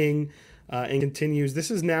minus king, and continues. This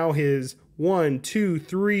is now his 1, 2,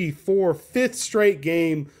 3, 4, 5th straight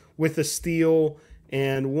game with a steal,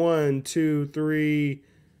 and 1, 2, 3.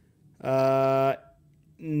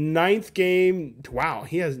 9th game. Wow,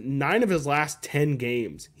 he has 9 of his last 10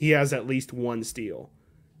 games. He has at least 1 steal.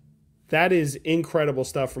 That is incredible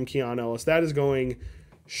stuff from Keon Ellis. That is going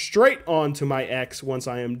straight on to my X once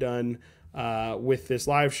I am done with this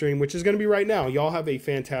live stream, which is going to be right now. Y'all have a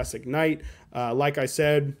fantastic night. Like I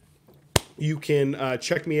said, you can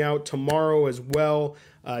check me out tomorrow as well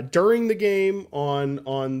during the game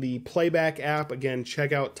on the Playback app. Again,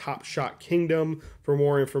 check out Top Shot Kingdom for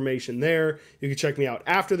more information there. You can check me out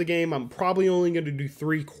after the game. I'm probably only going to do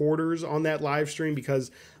 3 quarters on that live stream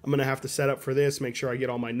because I'm going to have to set up for this, make sure I get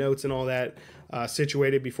all my notes and all that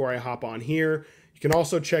situated before I hop on here. You can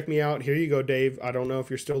also check me out. Here you go, Dave. I don't know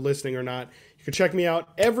if you're still listening or not. You can check me out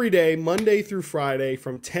every day, Monday through Friday,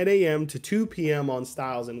 from 10 a.m. to 2 p.m. on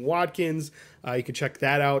Styles and Watkins. You can check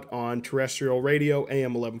that out on terrestrial radio,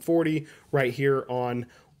 AM 1140, right here on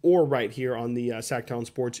the Sactown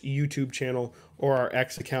Sports YouTube channel or our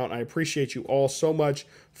X account. I appreciate you all so much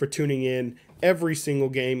for tuning in every single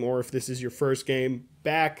game, or if this is your first game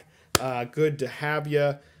back, good to have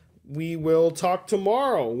you. We will talk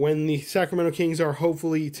tomorrow when the Sacramento Kings are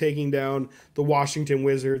hopefully taking down the Washington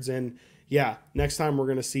Wizards. And yeah, next time we're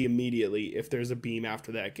going to see immediately if there's a beam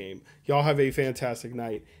after that game. Y'all have a fantastic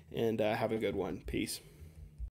night and have a good one. Peace.